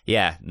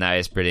yeah, no,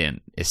 it's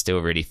brilliant. It's still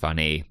really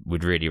funny.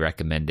 Would really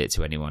recommend it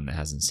to anyone that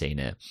hasn't seen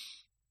it.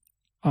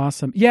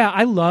 Awesome. Yeah,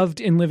 I loved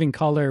In Living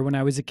Color when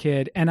I was a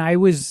kid, and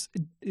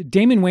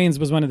Damon Wayans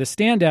was one of the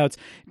standouts.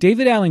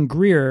 David Alan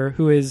Grier,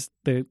 who is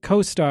the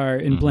co-star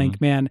in Blank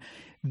Man,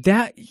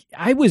 that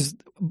I was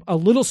a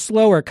little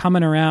slower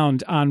coming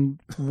around on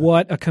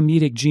what a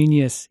comedic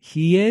genius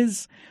he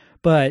is,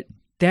 but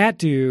that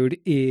dude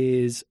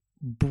is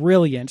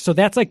brilliant. So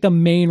that's like the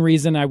main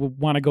reason I would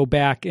want to go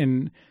back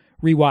and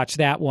rewatch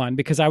that one,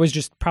 because I was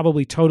just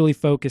probably totally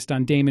focused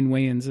on Damon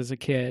Wayans as a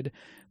kid.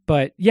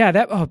 But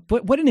yeah,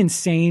 what an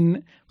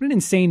insane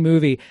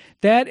movie.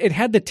 That it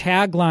had the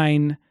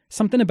tagline,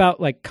 something about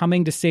like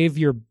coming to save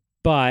your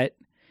butt.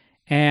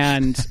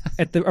 And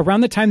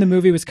around the time the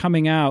movie was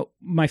coming out,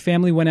 my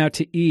family went out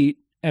to eat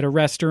at a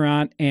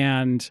restaurant,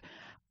 and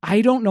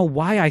I don't know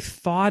why I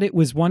thought it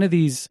was one of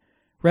these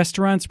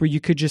restaurants where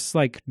you could just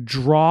like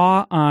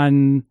draw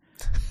on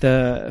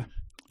the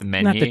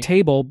menu? Not the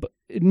table, but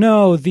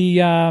no,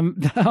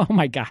 oh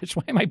my gosh,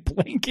 why am I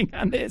blanking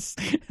on this?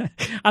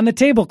 On the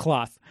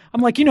tablecloth. I'm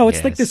like,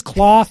 it's like this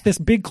cloth, this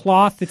big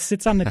cloth that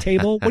sits on the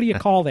table. What do you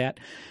call that?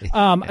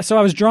 So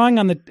I was drawing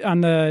on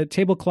the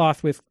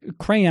tablecloth with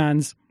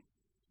crayons,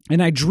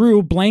 and I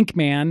drew Blank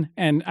Man,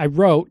 and I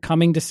wrote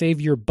 "Coming to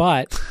Save Your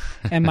Butt,"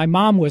 and my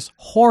mom was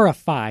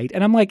horrified.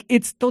 And I'm like,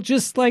 they'll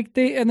just like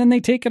and then they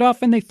take it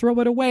off and they throw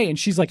it away. And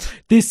she's like,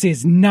 "This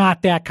is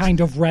not that kind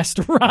of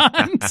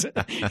restaurant."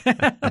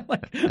 I'm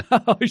like,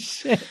 oh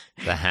shit!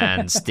 The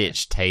hand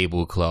stitched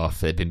tablecloth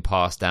that had been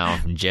passed down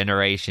from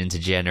generation to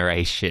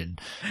generation.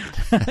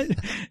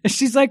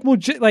 She's like, "Well,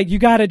 you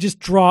got to just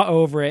draw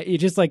over it. You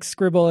just like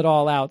scribble it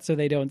all out so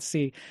they don't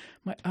see."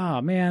 I'm like,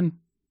 oh man.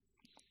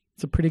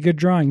 It's a pretty good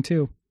drawing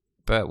too.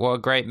 But what a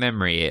great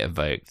memory it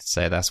evoked.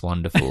 So that's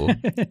wonderful.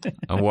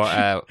 And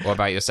what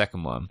about your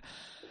second one?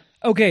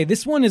 Okay,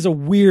 this one is a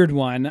weird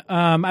one.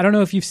 I don't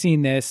know if you've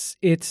seen this.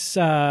 It's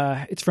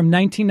from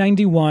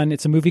 1991.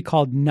 It's a movie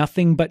called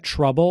Nothing But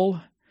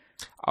Trouble.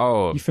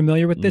 Oh, you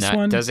familiar with this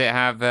one? Does it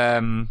have?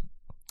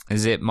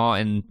 Is it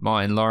Martin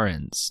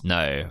Lawrence?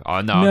 No.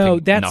 Oh no. No,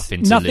 that's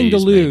Nothing to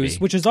Lose, maybe.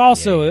 Which is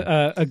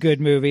also a good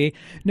movie.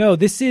 No,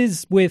 this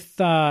is with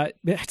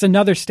it's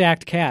another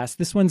stacked cast.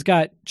 This one's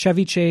got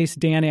Chevy Chase,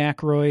 Dan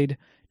Aykroyd,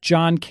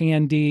 John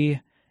Candy,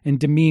 and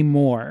Demi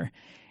Moore.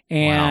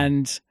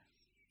 And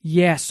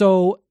yeah,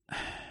 so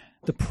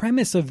the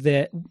premise of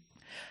I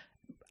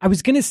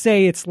was going to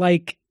say it's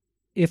like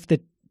if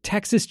the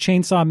Texas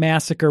Chainsaw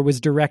Massacre was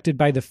directed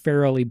by the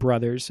Farrelly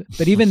brothers,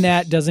 but even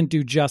that doesn't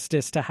do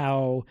justice to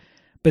how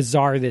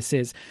bizarre this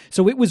is.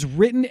 So it was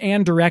written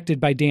and directed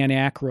by Dan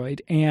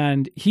Aykroyd,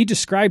 and he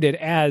described it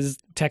as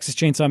Texas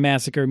Chainsaw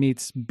Massacre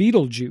meets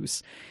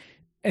Beetlejuice.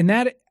 And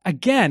that,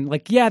 again,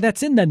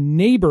 that's in the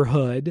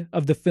neighborhood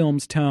of the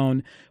film's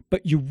tone,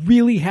 but you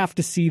really have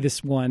to see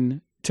this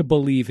one to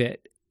believe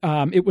it.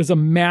 It was a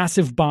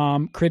massive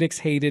bomb. Critics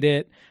hated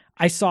it.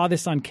 I saw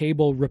this on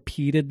cable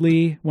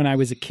repeatedly when I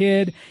was a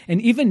kid.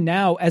 And even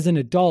now, as an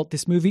adult,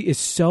 this movie is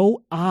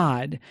so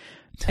odd.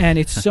 And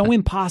it's so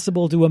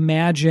impossible to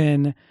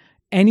imagine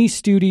any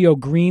studio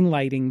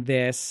greenlighting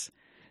this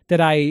that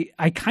I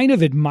kind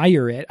of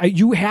admire it.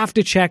 You have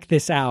to check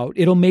this out.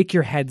 It'll make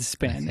your head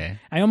spin. Okay.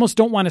 I almost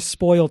don't want to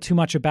spoil too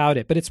much about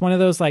it, but it's one of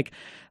those like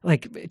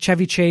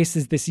Chevy Chase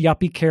is this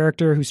yuppie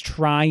character who's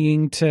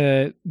trying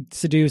to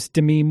seduce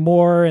Demi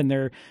Moore, and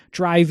they're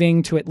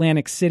driving to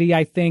Atlantic City,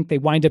 I think. They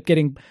wind up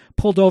getting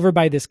pulled over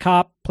by this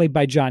cop played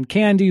by John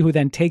Candy, who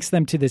then takes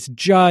them to this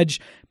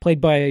judge played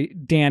by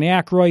Dan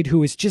Aykroyd,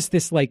 who is just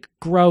this like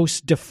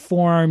gross,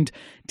 deformed,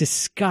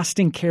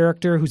 disgusting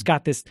character who's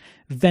got this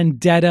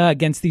vendetta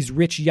against these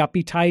rich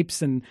yuppie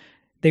types, and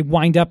they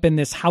wind up in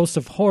this house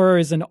of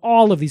horrors, and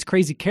all of these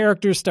crazy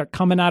characters start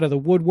coming out of the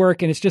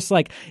woodwork. And it's just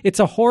like, it's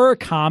a horror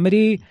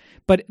comedy,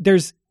 but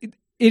it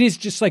is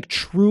just like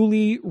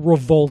truly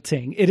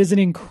revolting. It is an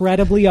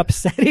incredibly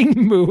upsetting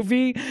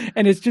movie,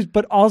 and it's just,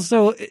 but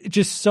also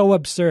just so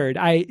absurd.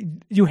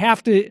 You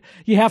have to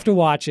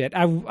watch it.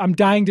 I'm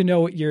dying to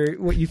know what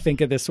you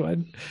think of this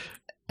one.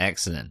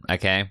 Excellent.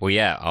 Okay. Well,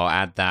 yeah, I'll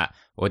add that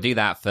We'll do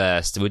that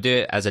first. We'll do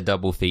it as a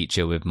double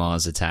feature with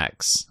Mars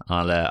Attacks.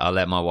 I'll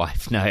let my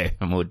wife know,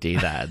 and we'll do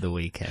that at the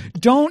weekend.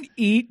 Don't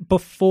eat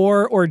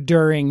before or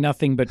during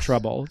Nothing But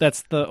Trouble.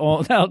 That's the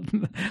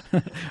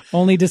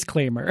only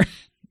disclaimer.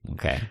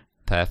 Okay,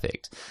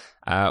 perfect.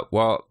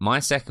 Well, my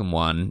second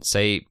one, so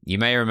you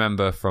may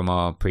remember from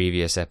our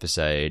previous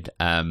episode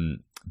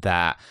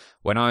that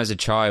when I was a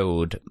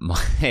child,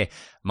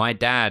 my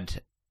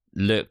dad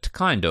looked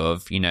kind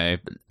of, a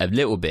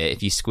little bit,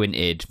 if you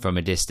squinted from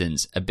a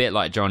distance, a bit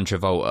like John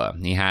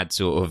Travolta. He had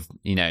sort of,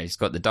 he's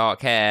got the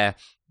dark hair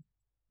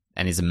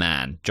and he's a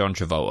man, John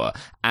Travolta.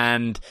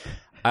 And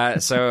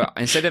so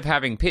instead of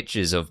having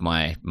pictures of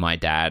my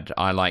dad,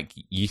 I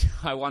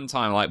one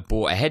time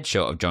bought a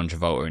headshot of John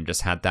Travolta and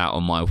just had that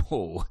on my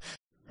wall.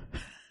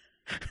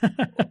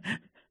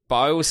 But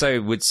I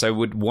also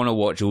would want to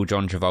watch all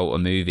John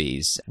Travolta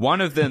movies. One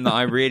of them that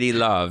I really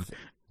love,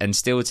 and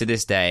still to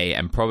this day,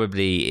 and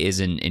probably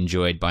isn't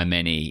enjoyed by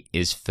many,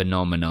 is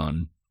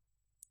Phenomenon.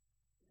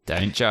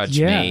 Don't judge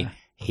me.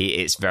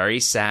 It's very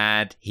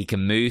sad. He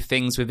can move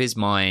things with his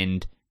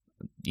mind.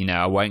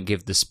 I won't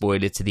give the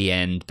spoiler to the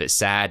end, but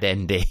sad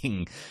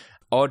ending.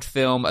 Odd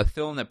film, a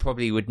film that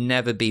probably would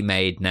never be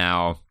made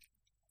now.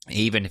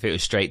 Even if it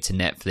was straight to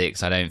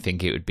Netflix, I don't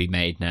think it would be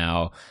made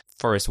now.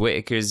 Forrest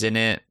Whitaker's in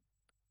it.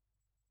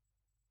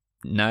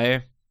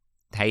 No?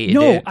 Hated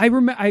it?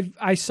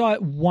 I saw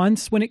it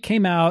once when it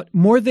came out.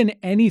 More than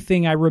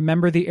anything, I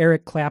remember the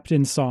Eric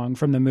Clapton song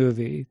from the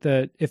movie,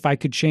 the If I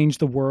Could Change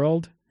the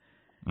World.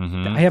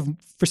 Mm-hmm. I have,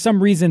 for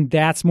some reason,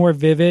 that's more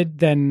vivid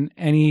than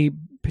any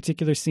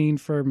particular scene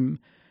from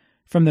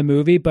the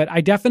movie, but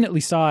I definitely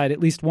saw it at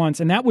least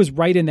once. And that was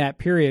right in that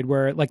period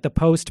where the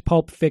post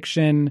Pulp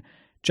Fiction,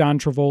 John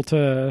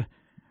Travolta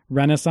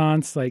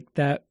renaissance,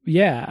 that.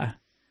 Yeah.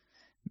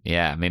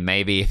 Yeah, I mean,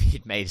 maybe if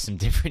he'd made some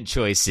different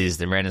choices,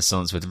 the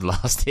Renaissance would have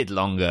lasted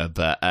longer.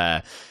 But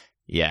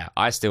yeah,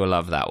 I still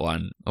love that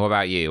one. What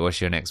about you? What's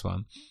your next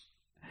one?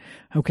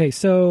 Okay,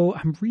 so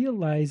I'm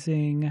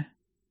realizing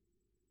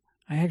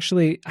I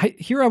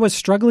was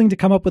struggling to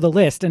come up with a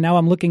list, and now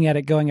I'm looking at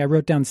it going, I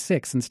wrote down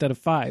 6 instead of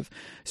 5.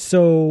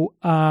 So,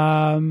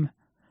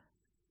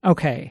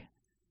 okay.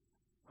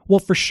 Well,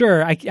 for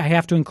sure, I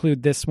have to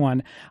include this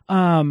one.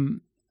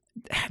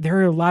 There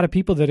are a lot of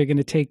people that are going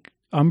to take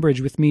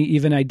umbrage with me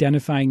even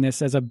identifying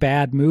this as a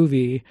bad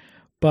movie,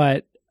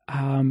 but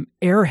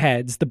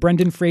Airheads, the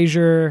Brendan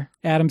Fraser,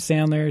 Adam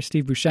Sandler,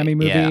 Steve Buscemi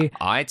movie. Yeah,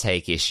 I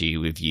take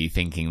issue with you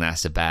thinking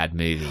that's a bad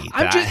movie.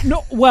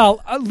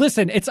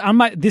 Listen, it's on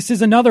my. This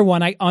is another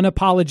one I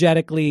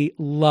unapologetically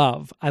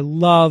love. I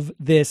love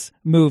this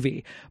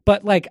movie,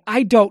 but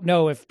I don't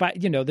know if by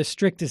the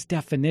strictest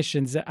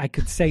definitions I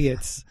could say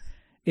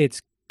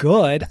it's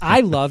good.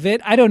 I love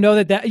it. I don't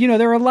know that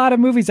there are a lot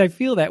of movies I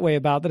feel that way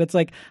about, that it's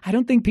I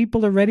don't think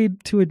people are ready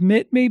to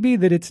admit maybe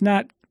that it's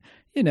not,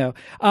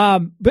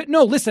 but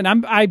no, listen,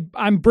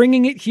 I'm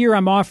bringing it here.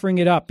 I'm offering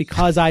it up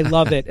because I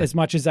love it as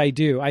much as I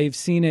do. I have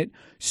seen it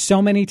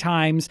so many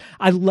times.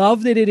 I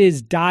love that it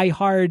is Die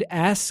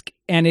Hard-esque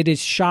and it is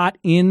shot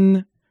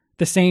in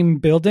the same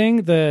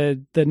building,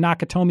 the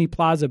Nakatomi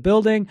Plaza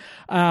building.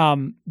 I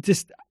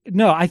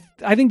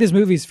think this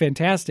movie is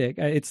fantastic.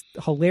 It's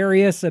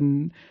hilarious,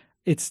 and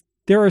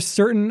there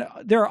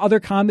are other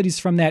comedies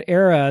from that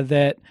era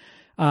that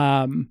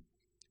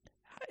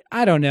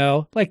I don't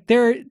know,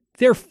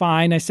 they're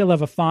fine. I still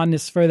have a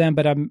fondness for them,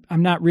 but I'm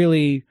not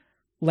really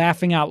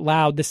laughing out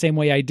loud the same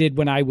way I did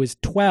when I was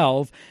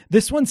 12.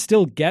 This one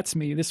still gets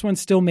me. This one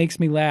still makes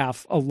me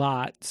laugh a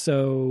lot.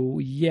 So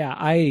yeah,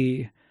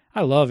 I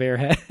love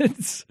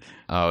Airheads.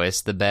 Oh,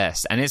 it's the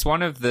best. And it's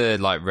one of the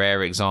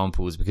rare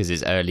examples, because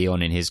it's early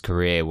on in his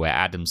career, where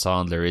Adam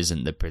Sandler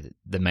isn't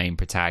the main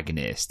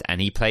protagonist,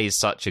 and he plays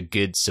such a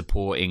good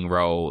supporting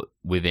role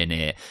within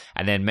it.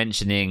 And then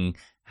mentioning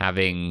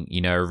having,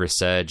 a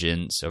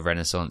resurgence or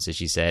renaissance, as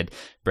you said,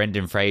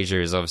 Brendan Fraser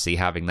is obviously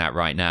having that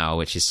right now,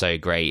 which is so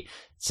great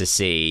to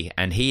see.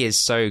 And he is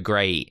so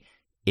great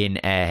in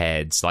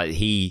Airheads.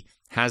 He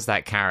has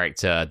that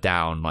character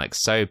down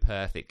so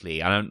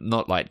perfectly. I'm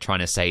not trying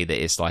to say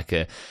that it's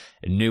a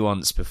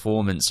nuanced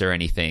performance or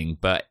anything,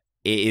 but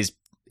he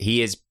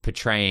is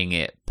portraying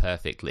it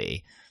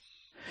perfectly.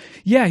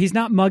 Yeah, he's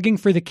not mugging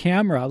for the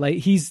camera.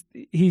 He's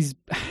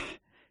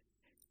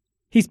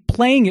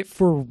playing it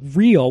for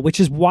real, which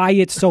is why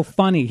it's so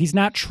funny. He's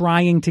not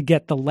trying to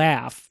get the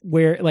laugh,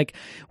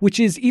 which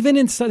is even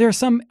there are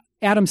some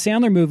Adam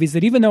Sandler movies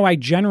that, even though I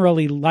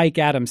generally like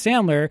Adam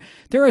Sandler,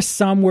 there are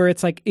some where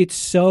it's it's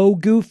so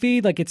goofy,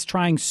 it's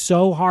trying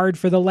so hard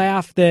for the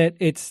laugh that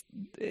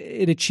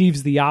it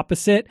achieves the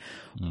opposite.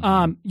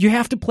 Mm-hmm. You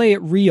have to play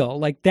it real.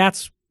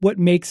 That's what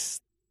makes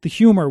the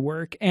humor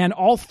work. And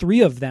all three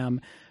of them,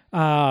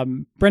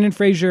 Brendan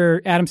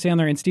Fraser, Adam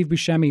Sandler, and Steve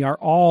Buscemi, are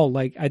all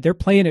they're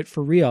playing it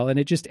for real, and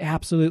it just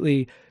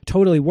absolutely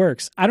totally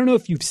works. I don't know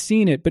if you've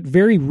seen it, but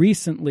very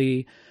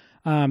recently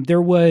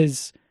there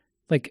was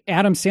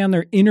Adam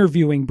Sandler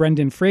interviewing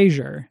Brendan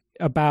Fraser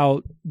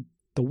about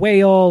The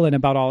Whale and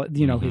about all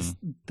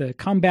the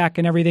comeback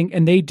and everything,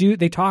 and they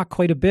talk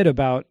quite a bit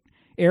about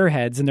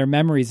airheads and their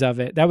memories of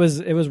it. It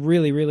was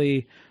really,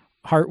 really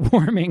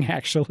heartwarming,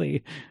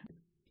 actually.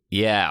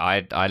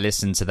 Yeah, I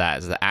listened to that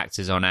as the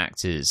Actors on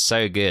Actors.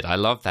 So good. I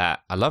love that.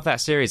 I love that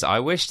series. I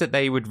wish that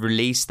they would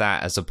release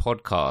that as a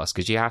podcast,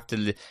 because you have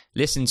to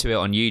listen to it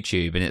on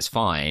YouTube and it's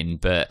fine,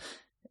 but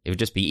it would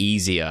just be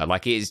easier.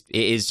 Like it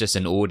is just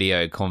an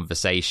audio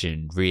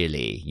conversation,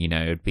 really. You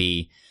know, it'd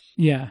be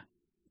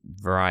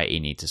Variety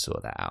need to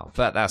sort that out,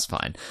 but that's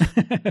fine.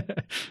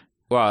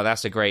 Well,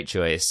 that's a great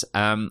choice.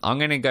 I'm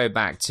going to go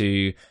back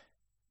to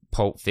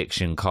Pulp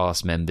Fiction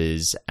cast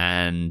members,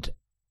 and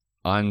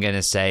I'm going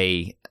to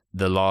say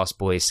The Last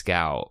Boy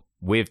Scout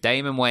with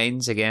Damon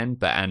Wayans again,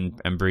 but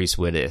and Bruce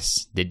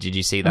Willis. Did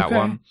you see that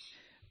one?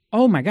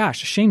 Oh my gosh,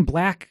 Shane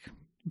Black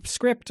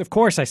script. Of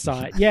course I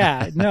saw it.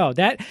 Yeah, no,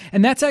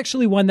 that's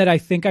actually one that I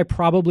think I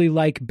probably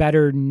like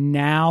better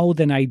now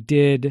than I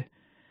did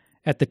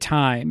at the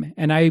time.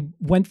 And I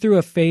went through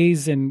a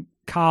phase in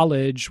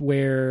college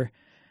where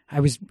I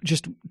was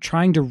just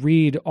trying to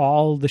read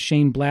all the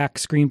Shane Black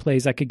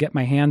screenplays I could get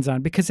my hands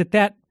on, because at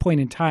that point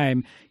in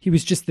time, he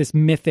was just this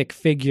mythic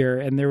figure.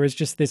 And there was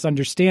just this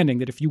understanding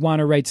that if you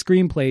want to write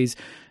screenplays,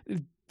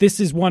 this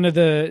is one of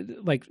the,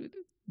 like,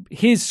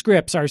 his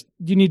scripts are,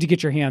 you need to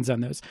get your hands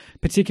on those,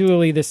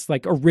 particularly this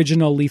like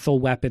original Lethal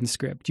Weapon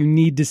script. You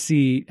need to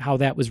see how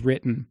that was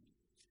written.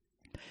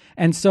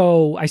 And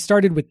so I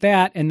started with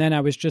that, and then I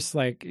was just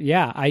like,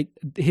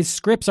 his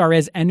scripts are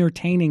as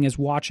entertaining as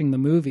watching the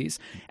movies.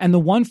 And the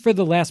one for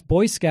The Last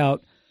Boy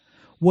Scout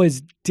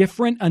was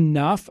different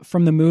enough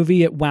from the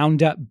movie it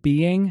wound up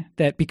being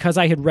that because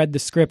I had read the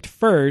script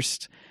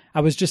first,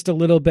 I was just a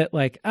little bit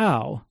like,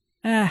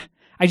 I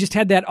just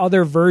had that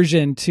other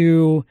version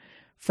too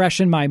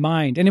fresh in my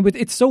mind. And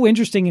it's so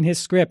interesting in his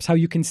scripts how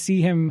you can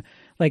see him,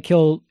 like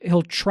he'll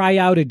try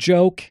out a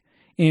joke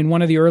in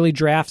one of the early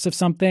drafts of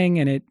something,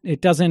 and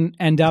it doesn't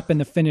end up in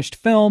the finished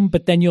film,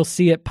 but then you'll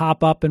see it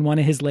pop up in one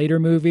of his later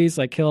movies.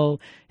 Like he'll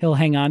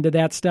hang on to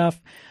that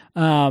stuff.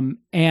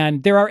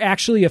 And there are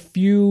actually a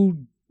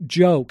few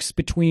jokes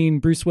between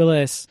Bruce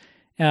Willis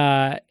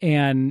and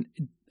Damon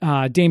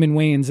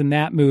Wayans in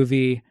that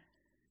movie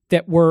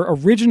that were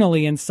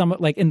originally in some,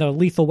 like in the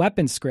Lethal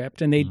Weapon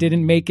script, and they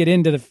didn't make it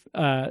into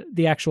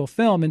the actual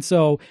film. And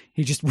so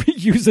he just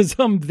reuses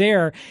them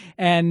there.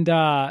 And,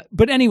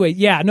 but anyway,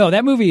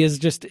 that movie is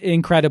just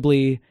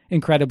incredibly,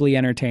 incredibly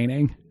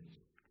entertaining.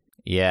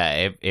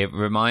 Yeah. It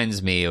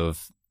reminds me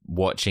of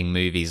watching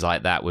movies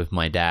like that with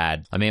my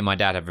dad. I mean, my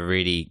dad have a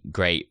really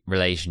great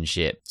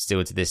relationship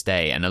still to this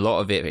day. And a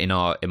lot of it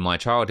in my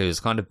childhood was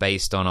kind of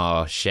based on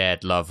our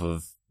shared love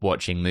of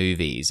watching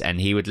movies. And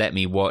he would let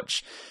me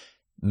watch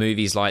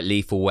movies like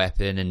Lethal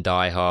Weapon and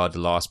Die Hard, The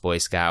Last Boy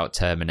Scout,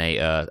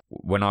 Terminator,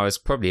 when I was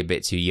probably a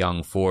bit too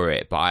young for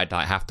it, but I'd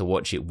like have to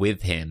watch it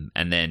with him,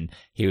 and then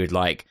he would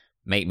like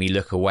make me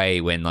look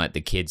away when like the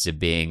kids are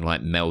being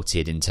like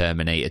melted in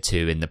Terminator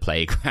 2 in the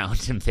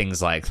playground and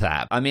things like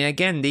that. I mean,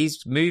 again,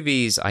 these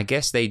movies, I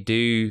guess they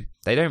don't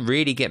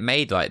really get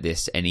made like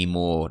this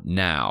anymore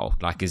now.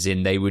 Like as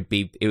in it would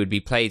be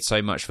played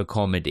so much for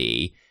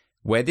comedy,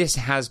 where this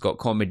has got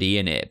comedy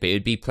in it, but it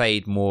would be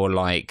played more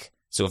like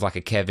sort of like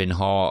a Kevin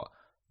Hart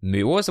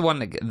movie. What was the one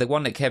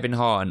that Kevin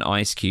Hart and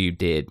Ice Cube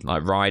did,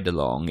 like Ride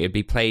Along? It'd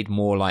be played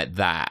more like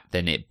that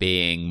than it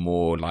being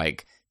more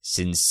like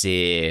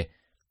sincere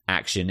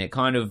action. It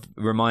kind of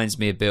reminds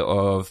me a bit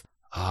of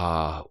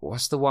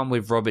what's the one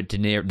with Robert De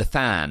Niro, The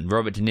Fan,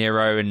 Robert De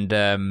Niro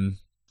and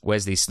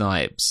Wesley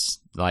Snipes,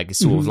 like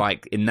sort of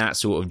like in that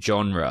sort of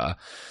genre.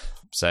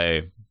 So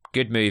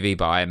good movie,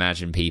 but I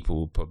imagine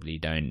people probably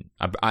don't.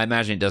 I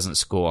imagine it doesn't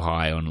score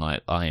high on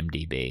like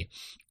IMDb.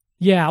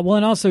 Yeah, well,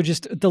 and also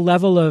just the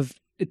level of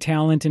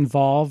talent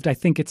involved. I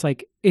think it's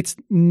like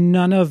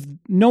no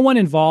one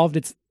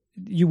involved.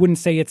 You wouldn't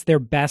say it's their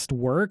best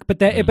work, but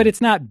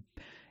it's not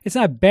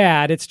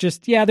bad. It's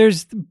just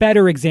there's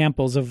better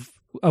examples of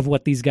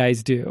what these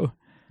guys do.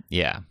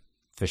 Yeah,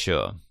 for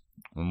sure.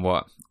 And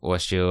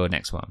what's your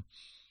next one?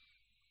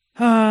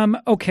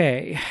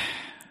 Okay.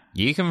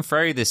 You can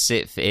throw the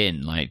sixth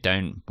in. Like,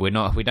 we're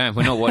not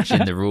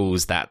watching the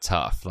rules that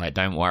tough. Like,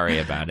 don't worry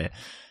about it.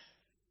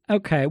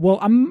 Okay, well,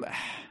 I'm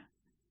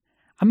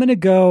going to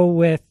go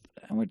with,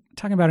 we're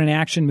talking about an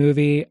action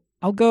movie.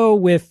 I'll go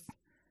with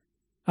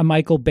a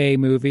Michael Bay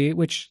movie,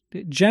 which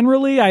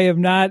generally I am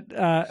not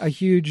a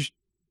huge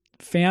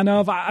fan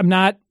of. I'm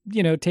not,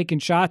 taking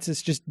shots.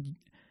 It's just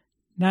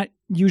not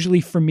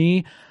usually for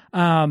me.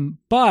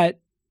 But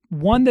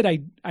one that I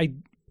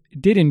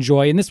did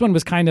enjoy, and this one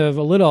was kind of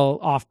a little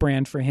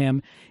off-brand for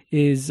him,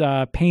 is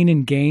Pain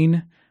and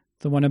Gain.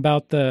 The one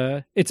about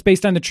it's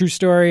based on the true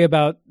story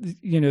about,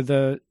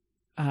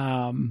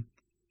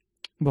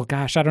 well,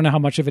 gosh, I don't know how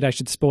much of it I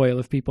should spoil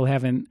if people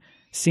haven't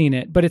seen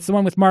it, but it's the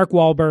one with Mark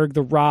Wahlberg,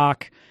 The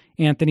Rock,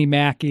 Anthony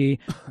Mackie.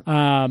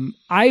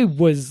 I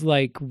was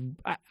like,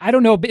 I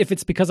don't know if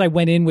it's because I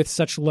went in with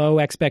such low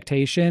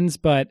expectations,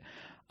 but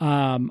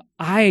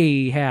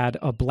I had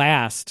a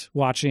blast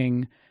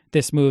watching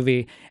this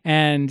movie.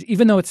 And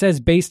even though it says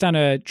based on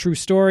a true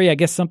story, I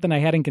guess something I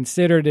hadn't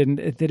considered, and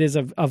that is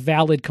a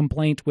valid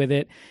complaint with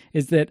it,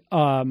 is that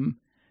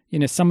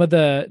some of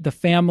the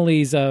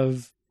families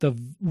of the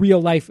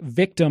real life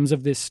victims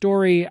of this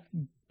story,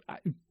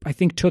 I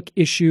think took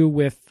issue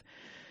with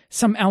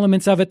some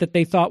elements of it that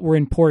they thought were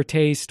in poor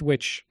taste,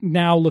 which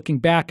now looking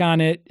back on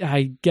it,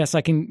 I guess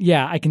I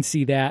can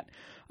see that.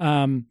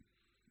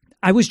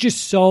 I was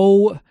just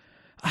so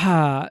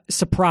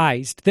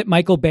surprised that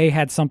Michael Bay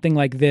had something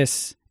like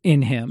this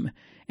in him.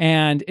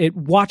 And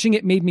watching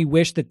it made me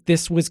wish that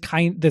this was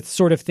the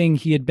sort of thing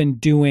he had been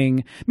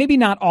doing, maybe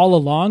not all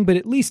along, but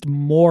at least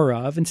more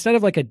of. Instead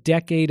of like a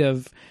decade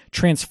of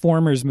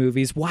Transformers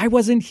movies, why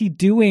wasn't he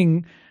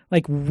doing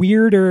like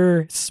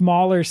weirder,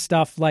 smaller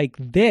stuff like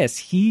this?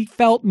 He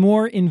felt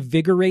more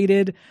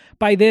invigorated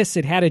by this.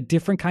 It had a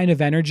different kind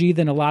of energy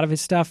than a lot of his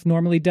stuff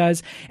normally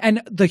does.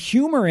 And the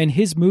humor in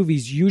his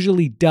movies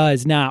usually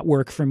does not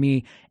work for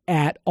me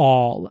at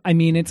all. I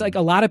mean, it's like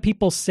a lot of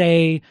people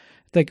say,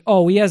 like,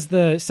 oh, he has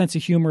the sense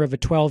of humor of a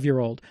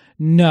 12-year-old.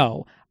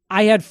 No,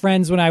 I had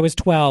friends when I was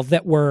 12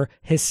 that were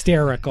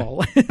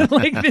hysterical.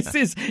 Like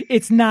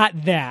it's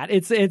not that.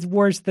 It's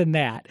worse than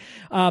that.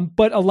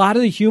 But a lot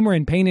of the humor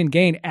in Pain and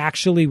Gain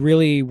actually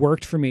really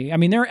worked for me. I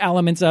mean, there are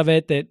elements of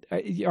it that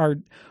are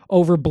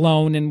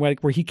overblown and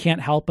where he can't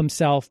help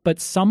himself,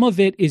 but some of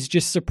it is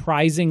just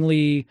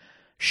surprisingly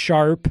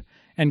sharp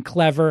and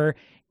clever.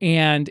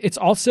 And it's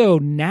also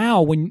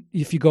now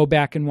if you go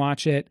back and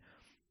watch it,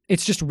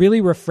 it's just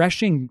really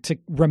refreshing to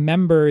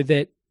remember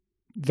that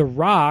The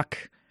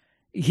Rock,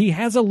 he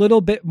has a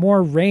little bit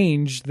more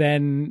range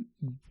than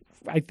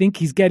I think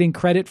he's getting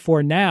credit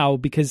for now,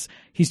 because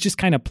he's just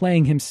kind of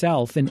playing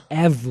himself in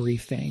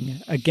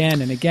everything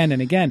again and again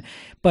and again.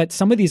 But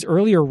some of these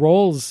earlier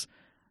roles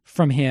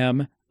from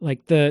him,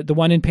 like the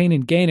one in Pain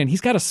and Gain, and he's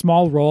got a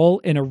small role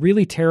in a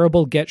really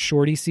terrible Get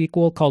Shorty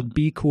sequel called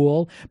Be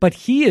Cool, but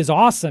he is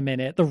awesome in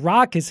it. The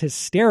Rock is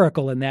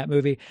hysterical in that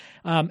movie.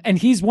 And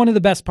he's one of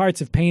the best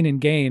parts of Pain and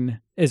Gain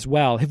as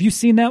well. Have you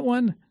seen that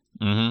one?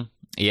 Mm-hmm.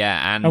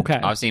 Yeah, and okay.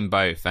 I've seen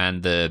both,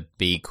 and the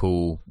Be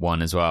Cool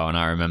one as well. And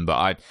I remember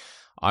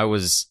I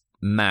was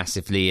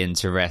massively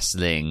into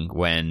wrestling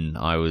when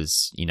I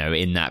was,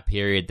 in that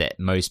period that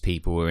most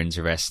people were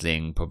into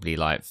wrestling, probably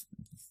like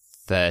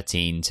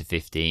 13 to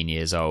 15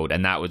 years old,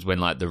 and that was when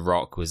like The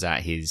Rock was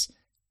at his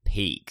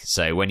peak.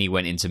 So when he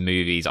went into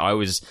movies, I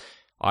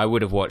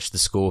would have watched The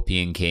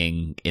Scorpion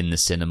King in the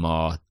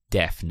cinema,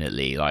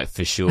 definitely, like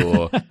for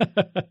sure.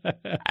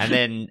 and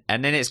then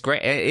it's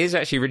great. It is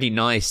actually really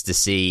nice to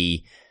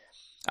see.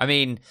 I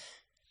mean,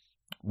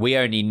 we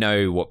only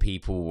know what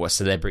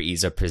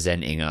celebrities are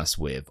presenting us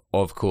with,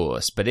 of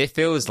course, but it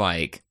feels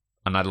like,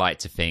 and I'd like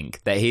to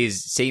think that he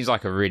seems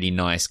like a really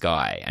nice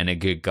guy and a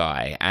good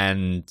guy.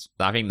 And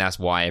I think that's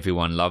why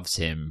everyone loves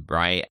him,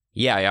 right?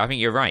 Yeah, I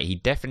think you're right. He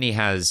definitely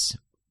has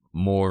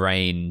more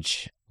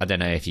range. I don't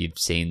know if you've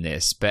seen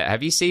this, but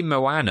have you seen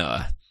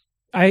Moana?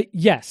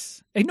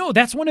 Yes. No,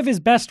 that's one of his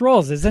best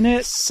roles, isn't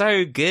it?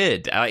 So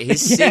good.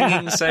 His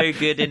singing's so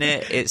good in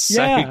it. It's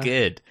so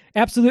good.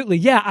 Absolutely.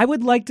 Yeah, I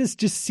would like to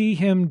just see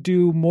him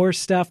do more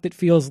stuff that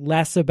feels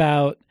less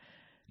about,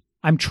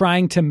 I'm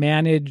trying to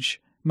manage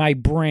my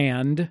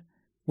brand,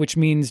 which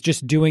means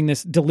just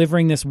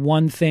delivering this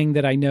one thing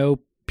that I know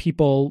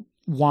people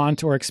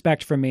want or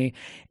expect from me,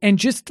 and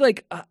just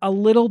like a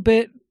little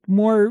bit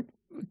more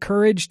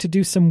courage to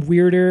do some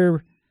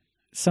weirder,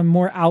 some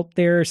more out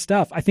there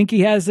stuff. I think he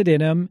has it in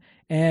him,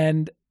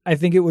 and I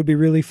think it would be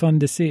really fun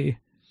to see.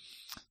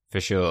 For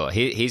sure.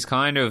 He's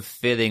kind of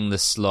filling the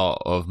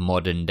slot of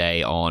modern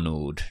day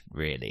Arnold,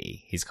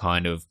 really. He's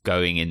kind of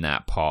going in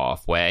that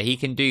path where he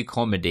can do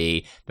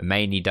comedy, but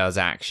mainly does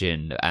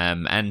action.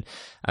 And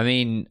I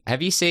mean,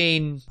 have you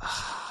seen...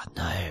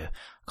 no, I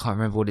can't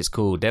remember what it's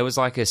called. There was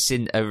like a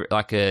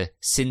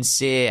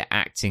sincere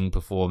acting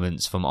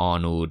performance from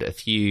Arnold a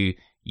few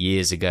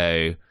years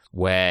ago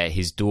where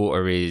his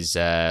daughter is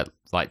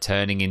like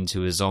turning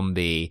into a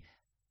zombie,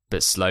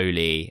 but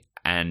slowly.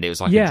 And it was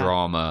like a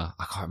drama.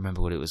 I can't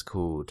remember what it was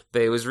called,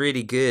 but it was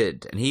really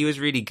good. And he was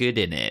really good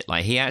in it.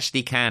 Like, he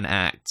actually can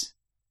act.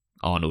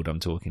 Arnold, I'm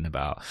talking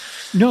about.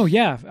 No,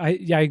 yeah, I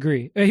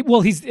agree.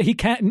 Well, he's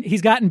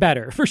gotten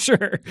better for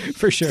sure.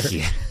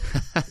 Yeah.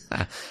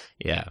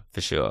 Yeah,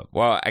 for sure.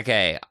 Well,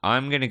 okay,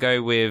 I'm gonna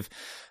go with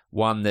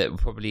one that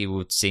probably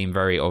would seem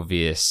very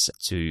obvious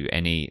to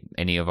any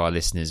of our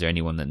listeners or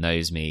anyone that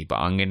knows me, but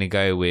I'm gonna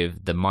go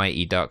with The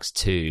Mighty Ducks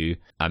 2.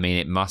 I mean,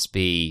 it must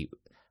be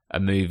a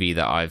movie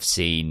that I've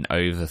seen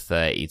over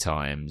 30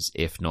 times,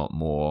 if not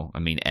more. I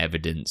mean,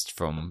 evidenced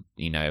from,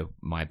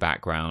 my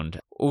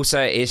background.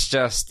 Also,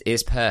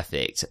 it's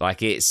perfect.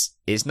 Like, it's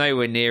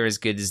nowhere near as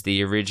good as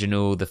the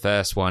original. The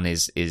first one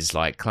is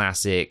like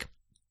classic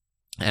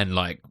and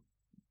like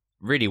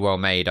really well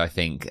made, I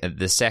think.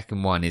 The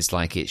second one is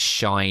like it's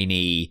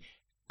shiny,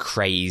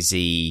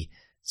 crazy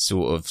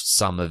sort of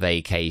summer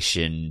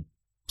vacation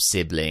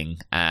sibling.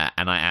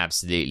 And I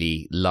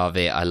absolutely love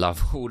it. I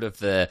love all of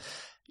the,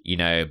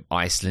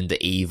 Iceland are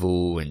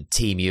evil and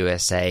Team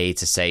USA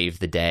to save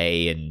the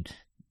day and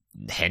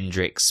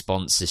Hendrix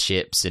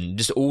sponsorships and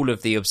just all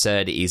of the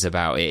absurdities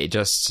about it. It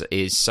just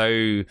is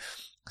so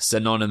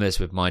synonymous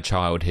with my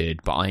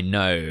childhood, but I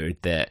know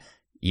that,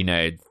 you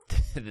know,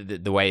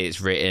 the way it's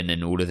written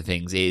and all of the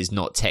things is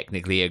not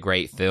technically a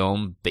great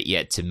film, but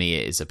yet to me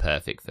it is a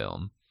perfect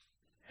film.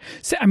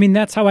 So, I mean,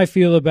 that's how I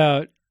feel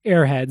about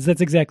Airheads.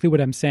 That's exactly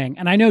what I'm saying.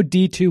 And I know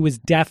D2 was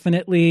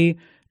definitely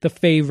the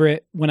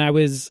favorite when I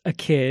was a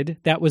kid.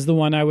 That was the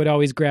one I would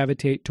always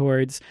gravitate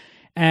towards.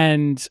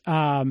 And,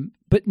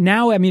 but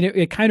now, I mean,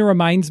 it kind of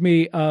reminds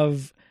me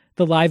of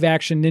the live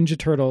action Ninja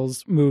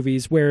Turtles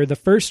movies, where the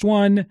first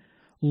one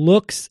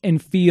looks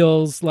and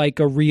feels like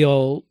a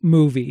real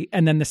movie.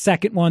 And then the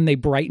second one, they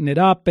brighten it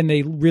up and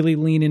they really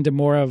lean into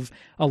more of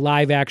a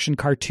live action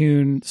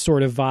cartoon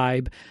sort of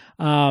vibe.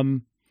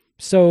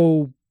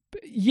 So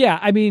yeah,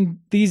 I mean,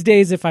 these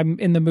days, if I'm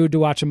in the mood to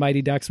watch a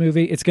Mighty Ducks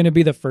movie, it's going to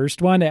be the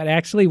first one. It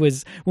actually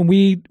was when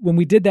we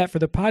did that for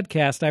the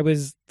podcast, I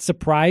was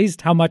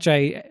surprised how much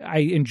I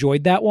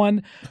enjoyed that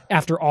one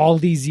after all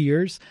these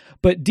years.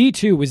 But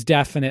D2 was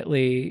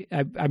definitely,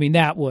 I mean,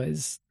 that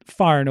was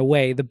far and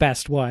away the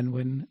best one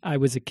when I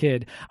was a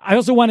kid. I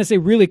also want to say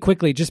really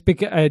quickly, just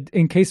because,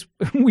 in case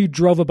we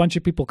drove a bunch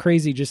of people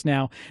crazy just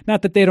now,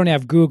 not that they don't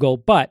have Google,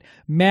 but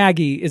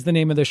Maggie is the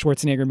name of the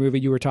Schwarzenegger movie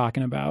you were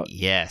talking about.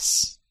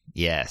 Yes.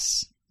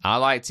 I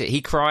liked it.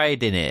 He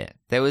cried in it.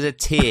 There was a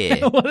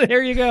tear. Well,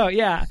 there you go.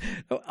 Yeah.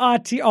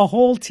 A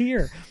whole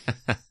tear.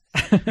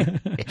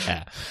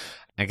 Yeah.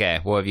 Okay.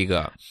 What have you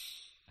got?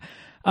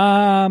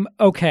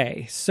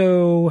 Okay.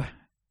 So,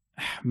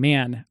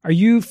 man, are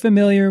you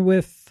familiar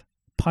with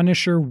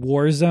Punisher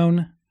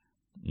Warzone?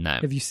 No.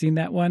 Have you seen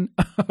that one?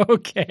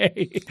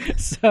 Okay.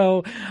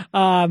 So,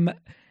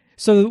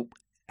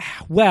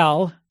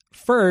 well,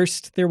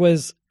 first there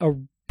was a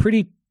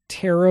pretty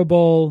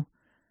terrible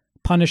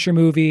Punisher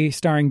movie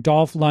starring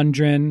Dolph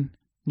Lundgren,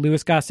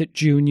 Louis Gossett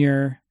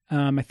Jr.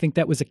 I think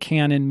that was a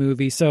canon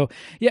movie. So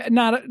yeah,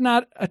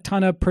 not a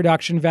ton of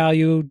production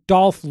value.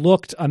 Dolph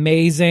looked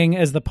amazing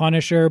as the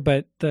Punisher,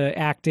 but the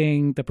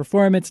acting, the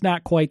performance,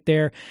 not quite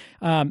there.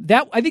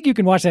 That I think you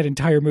can watch that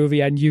entire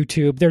movie on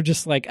YouTube. They're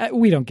just like,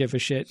 we don't give a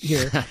shit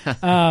here.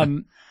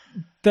 And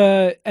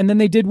then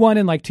they did one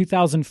in like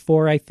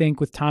 2004, I think,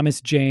 with Thomas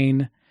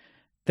Jane.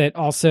 That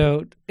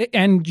also,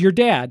 and your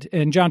dad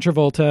and John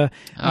Travolta,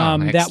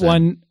 that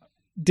one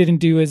didn't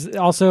do as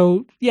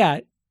also,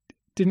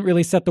 didn't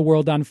really set the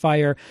world on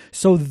fire.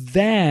 So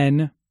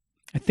then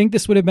I think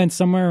this would have been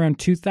somewhere around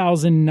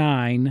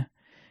 2009.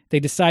 They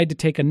decide to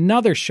take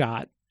another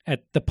shot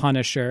at the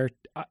Punisher,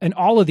 and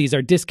all of these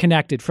are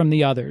disconnected from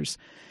the others.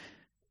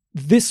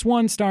 This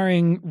one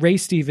starring Ray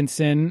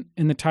Stevenson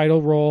in the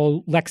title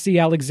role.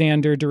 Lexi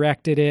Alexander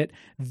directed it.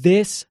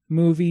 This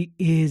movie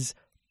is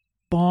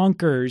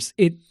bonkers.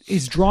 It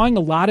is drawing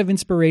a lot of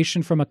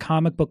inspiration from a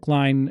comic book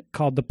line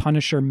called the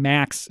Punisher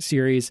Max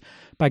series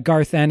by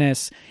Garth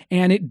Ennis.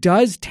 And it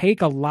does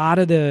take a lot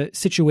of the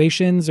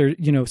situations or,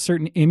 you know,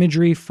 certain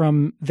imagery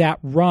from that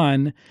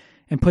run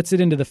and puts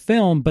it into the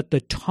film. But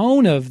the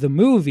tone of the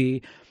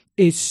movie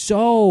is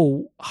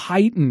so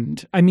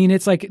heightened. I mean,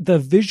 it's like the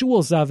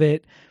visuals of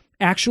it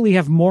actually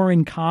have more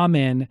in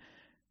common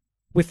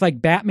with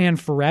like Batman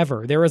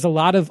Forever. There is a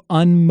lot of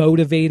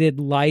unmotivated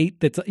light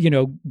that's, you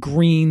know,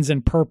 greens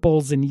and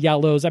purples and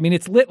yellows. I mean,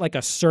 it's lit like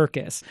a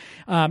circus,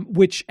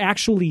 which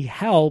actually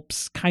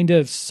helps kind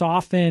of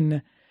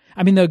soften.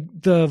 I mean,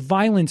 the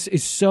violence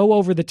is so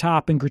over the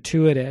top and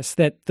gratuitous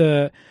that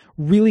the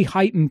really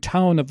heightened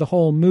tone of the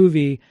whole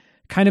movie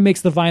kind of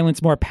makes the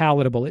violence more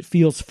palatable. It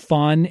feels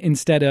fun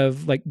instead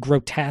of like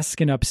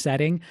grotesque and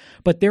upsetting.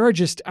 But there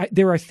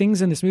are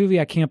things in this movie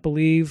I can't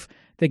believe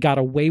they got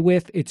away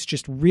with. It's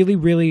just really,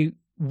 really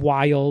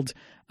wild.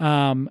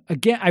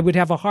 Again, I would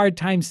have a hard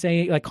time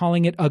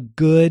calling it a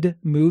good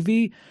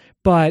movie,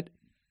 but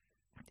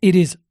it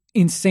is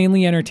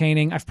insanely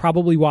entertaining. I've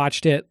probably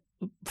watched it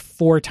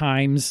 4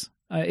 times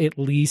at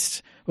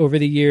least over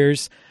the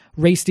years.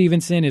 Ray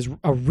Stevenson is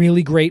a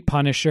really great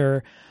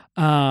Punisher.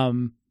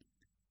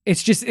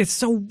 It's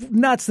so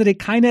nuts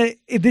that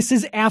this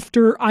is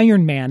after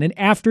Iron Man and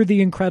after The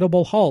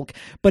Incredible Hulk,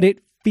 but it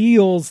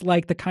feels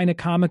like the kind of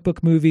comic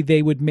book movie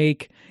they would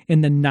make in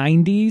the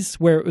 90s,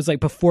 where it was like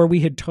before we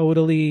had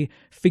totally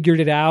figured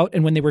it out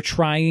and when they were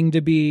trying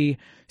to be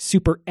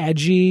super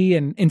edgy,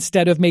 and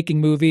instead of making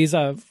movies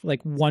of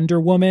like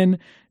Wonder Woman,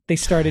 they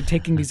started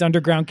taking these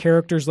underground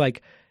characters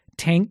like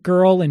Tank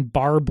Girl and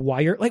Barb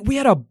Wire. Like we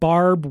had a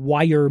Barb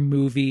Wire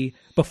movie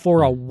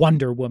before a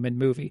Wonder Woman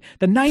movie.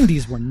 The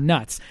 90s were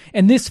nuts.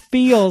 And this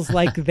feels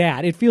like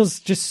that. It feels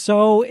just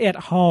so at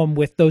home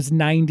with those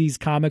 90s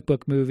comic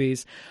book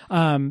movies.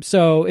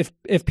 So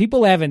if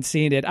people haven't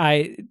seen it,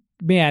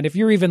 if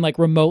you're even like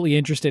remotely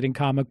interested in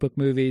comic book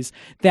movies,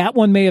 that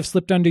one may have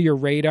slipped under your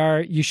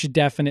radar. You should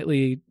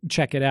definitely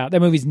check it out.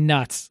 That movie's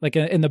nuts, like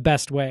in the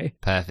best way.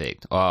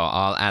 Perfect. Well,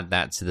 I'll add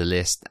that to the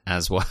list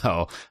as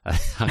well.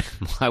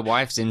 My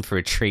wife's in for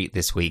a treat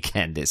this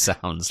weekend, it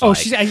sounds like. Oh,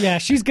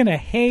 she's going to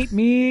hate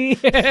me.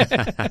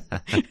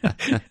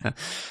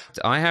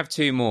 I have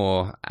 2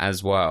 more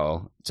as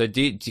well. So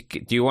do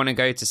you want to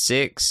go to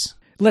 6?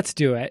 Let's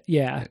do it.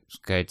 Yeah. Let's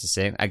go to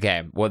 6.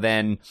 Okay. Well,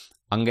 then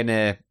I'm going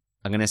to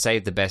I'm going to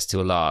save the best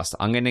till last.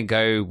 I'm going to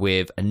go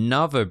with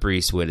another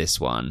Bruce Willis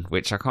one,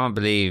 which I can't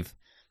believe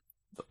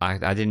I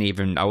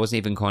wasn't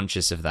even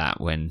conscious of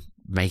that when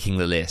making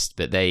the list,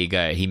 but there you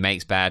go. He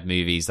makes bad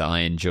movies that I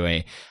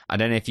enjoy. I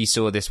don't know if you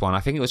saw this one. I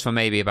think it was from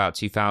maybe about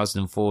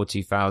 2004,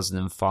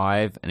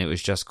 2005, and it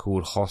was just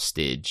called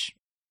Hostage.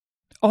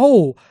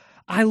 Oh,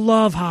 I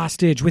love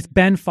Hostage with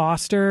Ben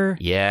Foster.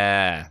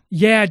 Yeah.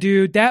 Yeah,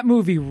 dude, that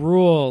movie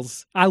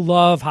rules. I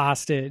love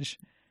Hostage.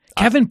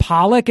 Kevin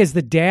Pollak as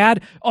the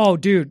dad. Oh,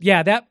 dude,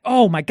 yeah,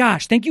 oh my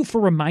gosh, thank you for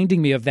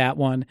reminding me of that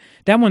one.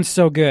 That one's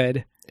so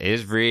good. It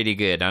is really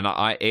good, and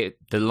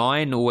the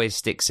line always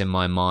sticks in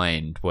my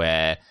mind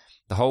where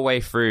the whole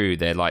way through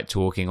they're like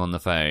talking on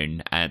the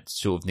phone and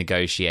sort of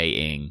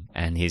negotiating,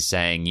 and he's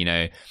saying, you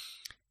know,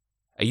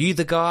 are you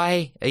the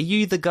guy? Are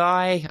you the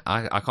guy?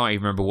 I can't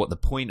even remember what the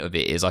point of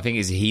it is. I think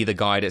is he the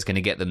guy that's going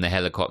to get them the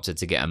helicopter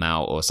to get him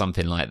out or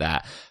something like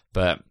that.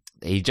 But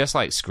he just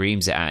like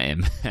screams it at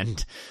him,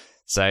 and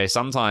so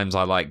sometimes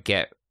I like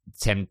get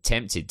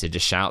tempted to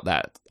just shout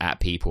that at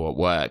people at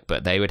work,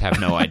 but they would have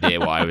no idea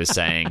what I was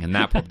saying, and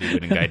that probably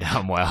wouldn't go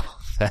down well.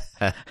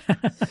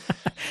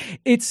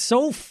 It's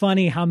so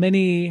funny how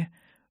many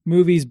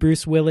movies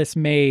Bruce Willis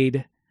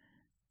made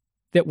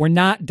that were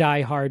not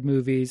Die Hard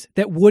movies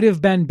that would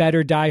have been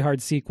better Die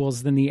Hard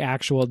sequels than the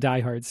actual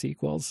Die Hard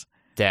sequels.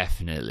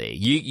 Definitely.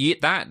 You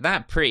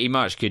that pretty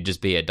much could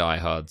just be a Die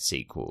Hard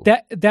sequel.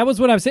 That was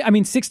what I was saying. I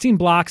mean, 16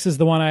 Blocks is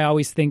the one I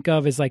always think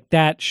of as like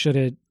that should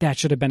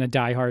have been a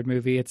Die Hard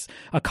movie. It's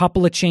a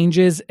couple of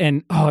changes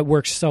and it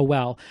works so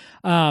well.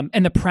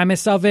 And the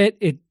premise of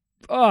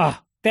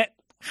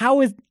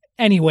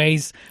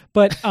anyways,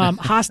 but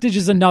Hostage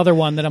is another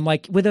one that I'm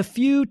like, with a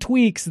few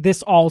tweaks,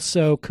 this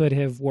also could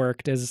have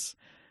worked as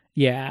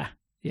yeah.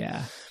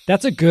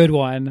 That's a good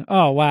one.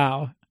 Oh,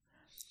 wow.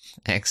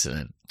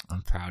 Excellent.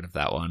 I'm proud of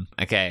that one.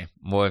 Okay,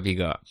 what have you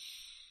got?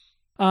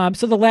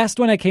 So the last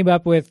one I came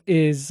up with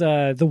is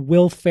the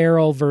Will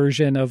Ferrell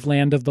version of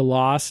Land of the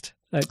Lost.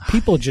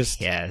 People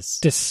just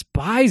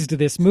despised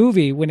this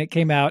movie when it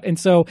came out. And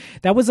so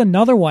that was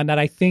another one that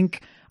I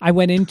think I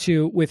went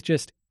into with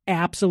just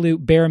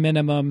absolute bare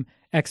minimum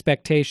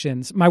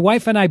expectations. My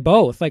wife and I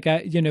both, like,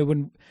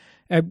 when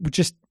I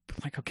just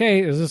like,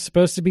 okay, this is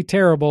supposed to be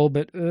terrible,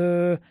 but,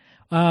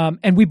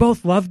 and we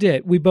both loved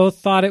it. We both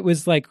thought it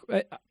was like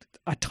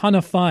a ton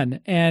of fun,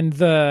 and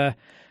the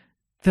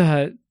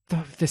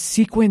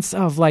sequence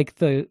of like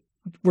I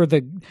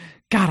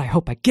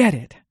hope I get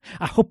it,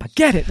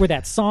 where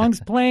that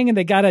song's playing and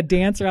they gotta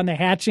dance around the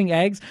hatching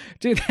eggs.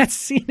 Dude, that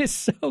scene is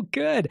so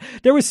good.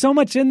 There was so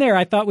much in there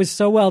I thought was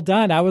so well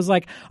done. I was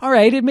like, all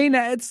right, I mean,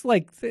 it's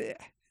like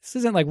this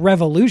isn't like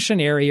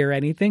revolutionary or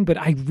anything, but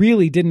I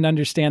really didn't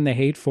understand the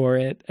hate for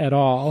it at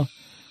all.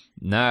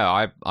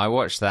 No, I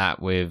watched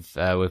that with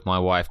my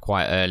wife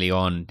quite early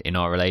on in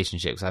our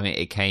relationships. I think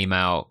it came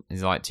out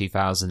in like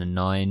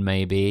 2009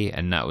 maybe,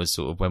 and that was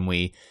sort of when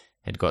we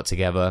had got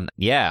together.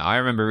 Yeah, I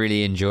remember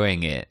really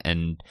enjoying it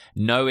and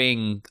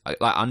knowing,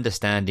 like,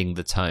 understanding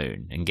the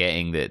tone and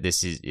getting that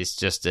it's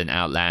just an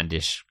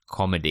outlandish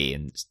comedy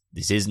and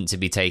this isn't to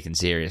be taken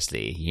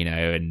seriously,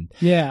 and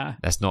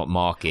let's not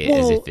mark it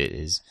as if it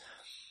is.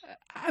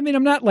 I mean,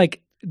 I'm not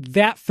like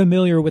that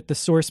familiar with the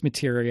source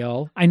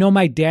material. I know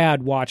my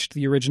dad watched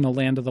the original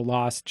Land of the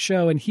Lost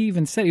show, and he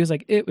even said, he was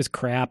like, it was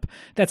crap.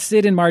 That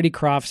Sid and Marty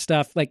Krofft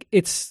stuff, like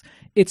it's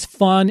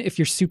fun if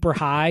you're super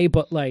high,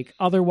 but like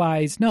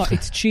otherwise, no,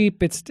 it's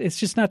cheap. It's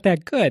just not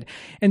that good.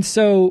 And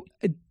so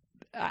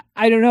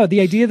I don't know,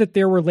 the idea that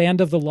there were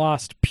Land of the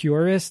Lost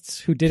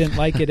purists who didn't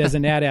like it as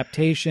an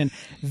adaptation,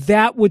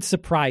 that would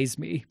surprise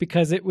me,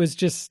 because it was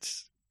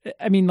just,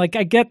 I mean, like,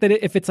 I get that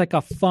if it's like a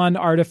fun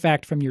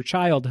artifact from your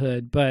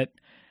childhood, but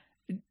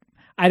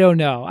I don't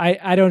know.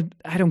 I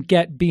don't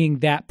get being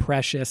that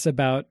precious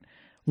about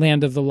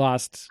Land of the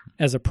Lost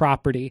as a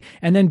property.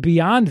 And then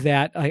beyond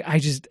that,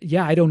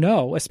 I don't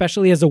know,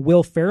 especially as a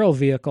Will Ferrell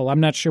vehicle. I'm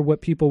not sure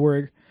what people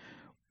were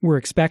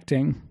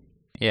expecting.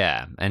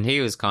 Yeah, and he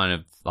was kind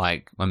of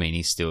like, I mean,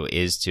 he still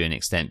is to an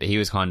extent, but he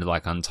was kind of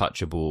like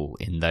untouchable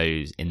in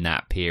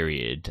that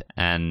period.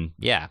 And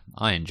yeah,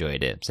 I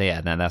enjoyed it. So yeah,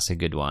 that's a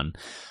good one.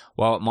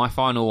 Well, my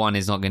final one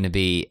is not going to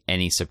be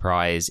any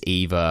surprise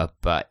either,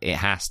 but it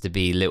has to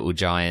be Little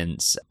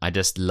Giants. I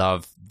just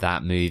love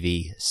that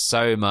movie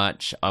so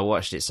much. I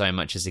watched it so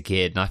much as a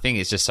kid, and I think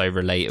it's just so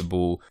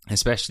relatable,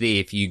 especially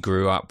if you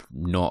grew up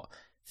not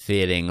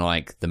feeling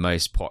like the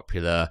most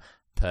popular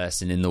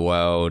person in the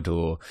world,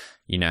 or,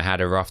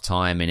 had a rough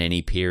time in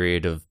any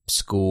period of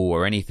school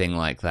or anything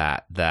like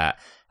that,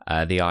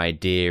 the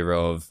idea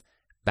of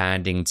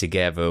banding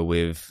together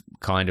with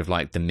kind of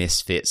like the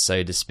misfits,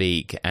 so to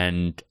speak,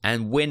 and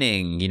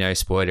winning,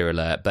 spoiler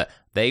alert, but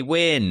they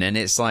win, and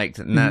it's like,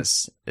 and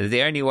that's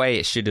the only way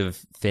it should have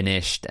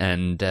finished.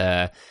 And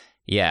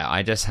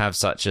I just have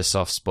such a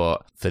soft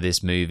spot for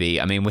this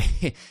movie. I mean,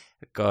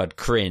 God,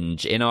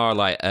 cringe, in our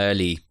like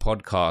early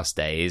podcast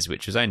days,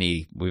 which was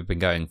we've been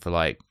going for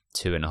like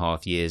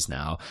 2.5 years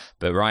now,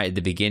 but right at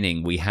the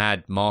beginning we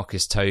had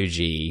Marcus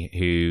Toji,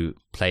 who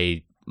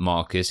played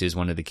Marcus, who's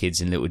one of the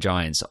kids in Little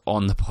Giants,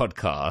 on the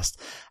podcast.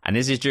 And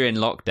this is during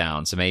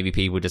lockdown, so maybe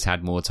people just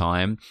had more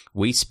time.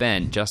 We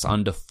spent just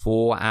under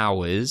 4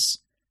 hours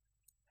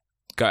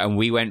and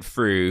we went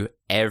through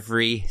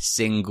every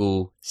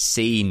single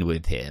scene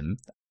with him.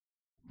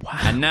 Wow.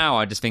 And now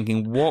I'm just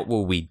thinking, what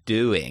were we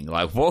doing?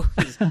 Like,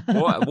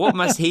 what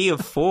must he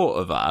have thought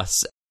of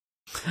us?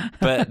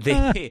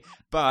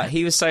 But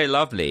he was so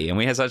lovely, and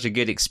we had such a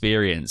good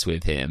experience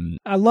with him.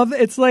 I love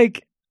it. It's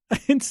like,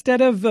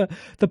 instead of the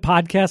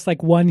podcast,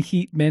 like 1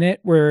 Heat minute,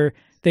 where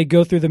they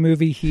go through the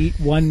movie Heat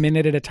 1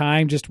 minute at a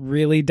time, just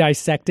really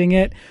dissecting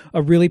it,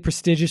 a really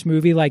prestigious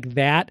movie like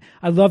that.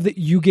 I love that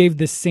you gave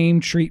the same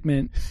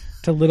treatment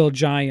to Little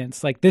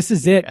Giants. Like, this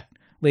is it,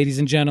 ladies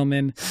and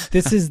gentlemen.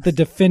 This is the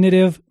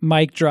definitive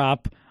mic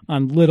drop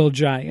on Little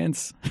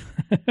Giants.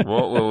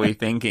 What were we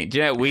thinking? Do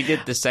you know, we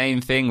did the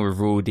same thing with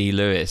Raul D.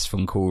 Lewis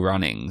from Cool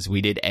Runnings. We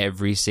did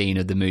every scene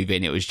of the movie,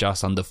 and it was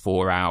just under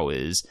 4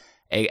 hours.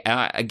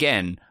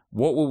 Again,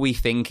 what were we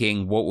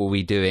thinking? What were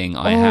we doing?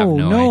 I have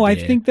no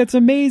idea. I think that's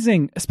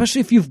amazing,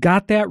 especially if you've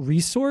got that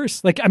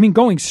resource. Like, I mean,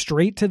 going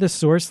straight to the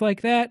source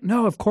like that.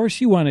 No, of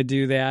course you want to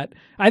do that.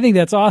 I think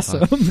that's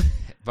awesome.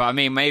 But I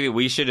mean, maybe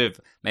I should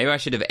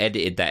have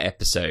edited that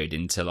episode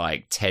into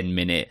like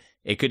 10-minute.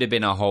 It could have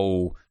been a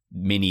whole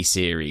mini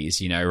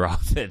series,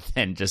 rather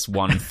than just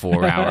 1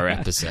 4-hour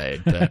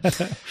episode.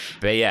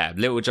 But yeah,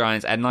 Little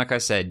Giants. And like I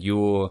said,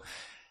 your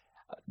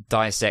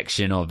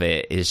dissection of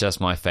it is just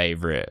my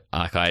favorite.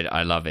 Like,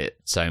 I love it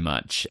so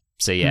much.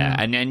 So yeah.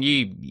 And then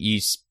you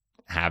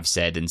have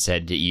said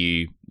that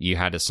you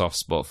had a soft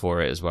spot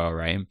for it as well,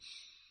 right?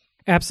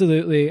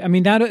 Absolutely. I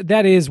mean,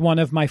 that is one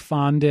of my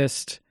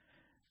fondest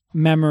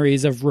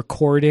memories of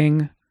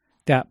recording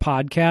that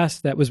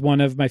podcast. That was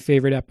one of my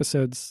favorite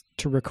episodes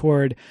to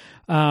record.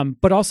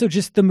 But also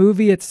just the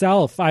movie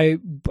itself. I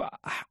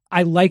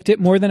liked it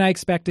more than I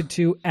expected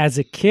to as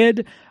a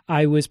kid.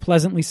 I was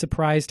pleasantly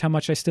surprised how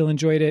much I still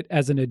enjoyed it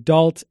as an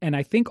adult. And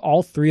I think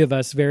all three of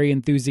us very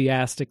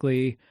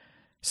enthusiastically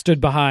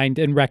stood behind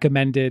and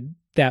recommended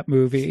that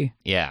movie.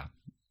 Yeah.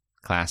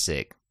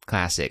 Classic.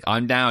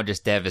 I'm now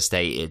just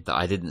devastated that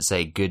I didn't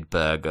say Good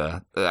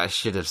Burger. I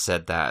should have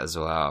said that as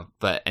well.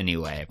 But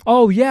anyway.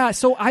 Oh, yeah.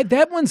 So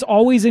that one's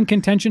always in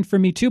contention for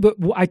me too. But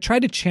I try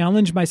to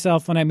challenge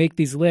myself when I make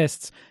these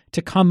lists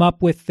to come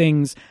up with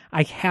things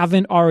I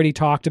haven't already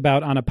talked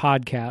about on a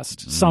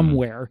podcast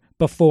somewhere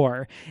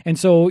before. And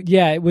so,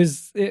 yeah, it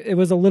was a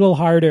little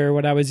harder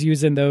when I was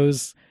using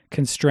those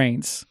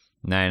constraints.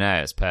 No,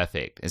 it's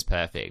perfect. It's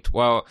perfect.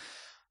 Well,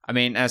 I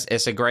mean,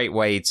 it's a great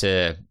way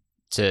to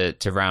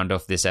round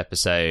off this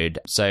episode.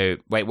 So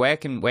wait, where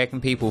can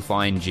people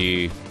find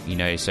you?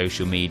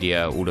 Social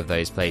media, all of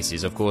those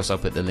places. Of course, I'll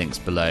put the links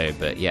below,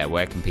 but yeah,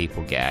 where can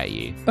people get at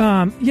you?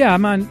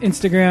 I'm on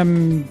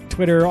Instagram,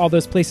 Twitter, all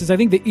those places. I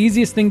think the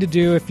easiest thing to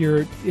do if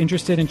you're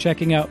interested in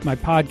checking out my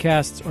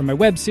podcasts or my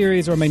web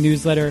series or my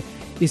newsletter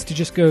is to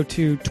just go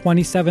to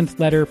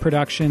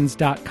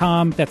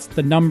 27thletterproductions.com. That's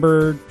the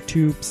number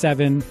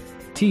 27th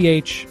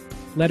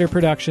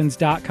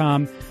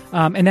letterproductions.com.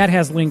 And that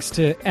has links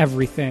to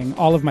everything,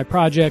 all of my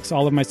projects,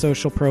 all of my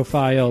social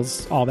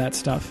profiles, all that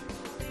stuff.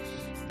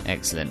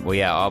 Excellent. Well,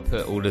 yeah, I'll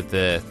put all of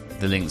the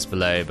links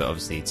below, but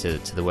obviously to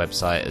the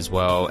website as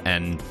well.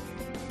 And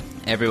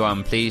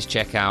everyone, please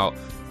check out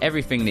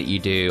everything that you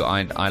do.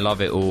 I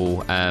love it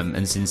all.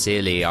 And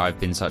sincerely, I've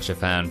been such a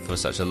fan for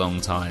such a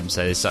long time.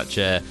 So it's such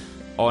a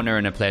honor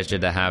and a pleasure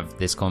to have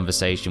this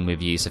conversation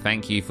with you. So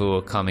thank you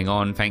for coming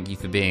on. Thank you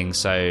for being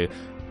so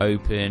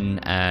open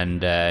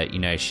and,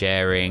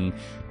 sharing.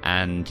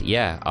 And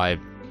yeah, I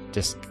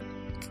just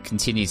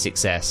continued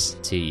success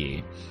to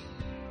you.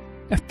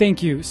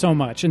 Thank you so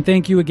much. And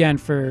thank you again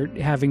for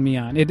having me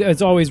on.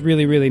 It's always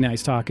really, really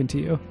nice talking to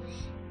you.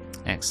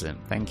 Excellent.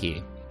 Thank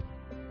you.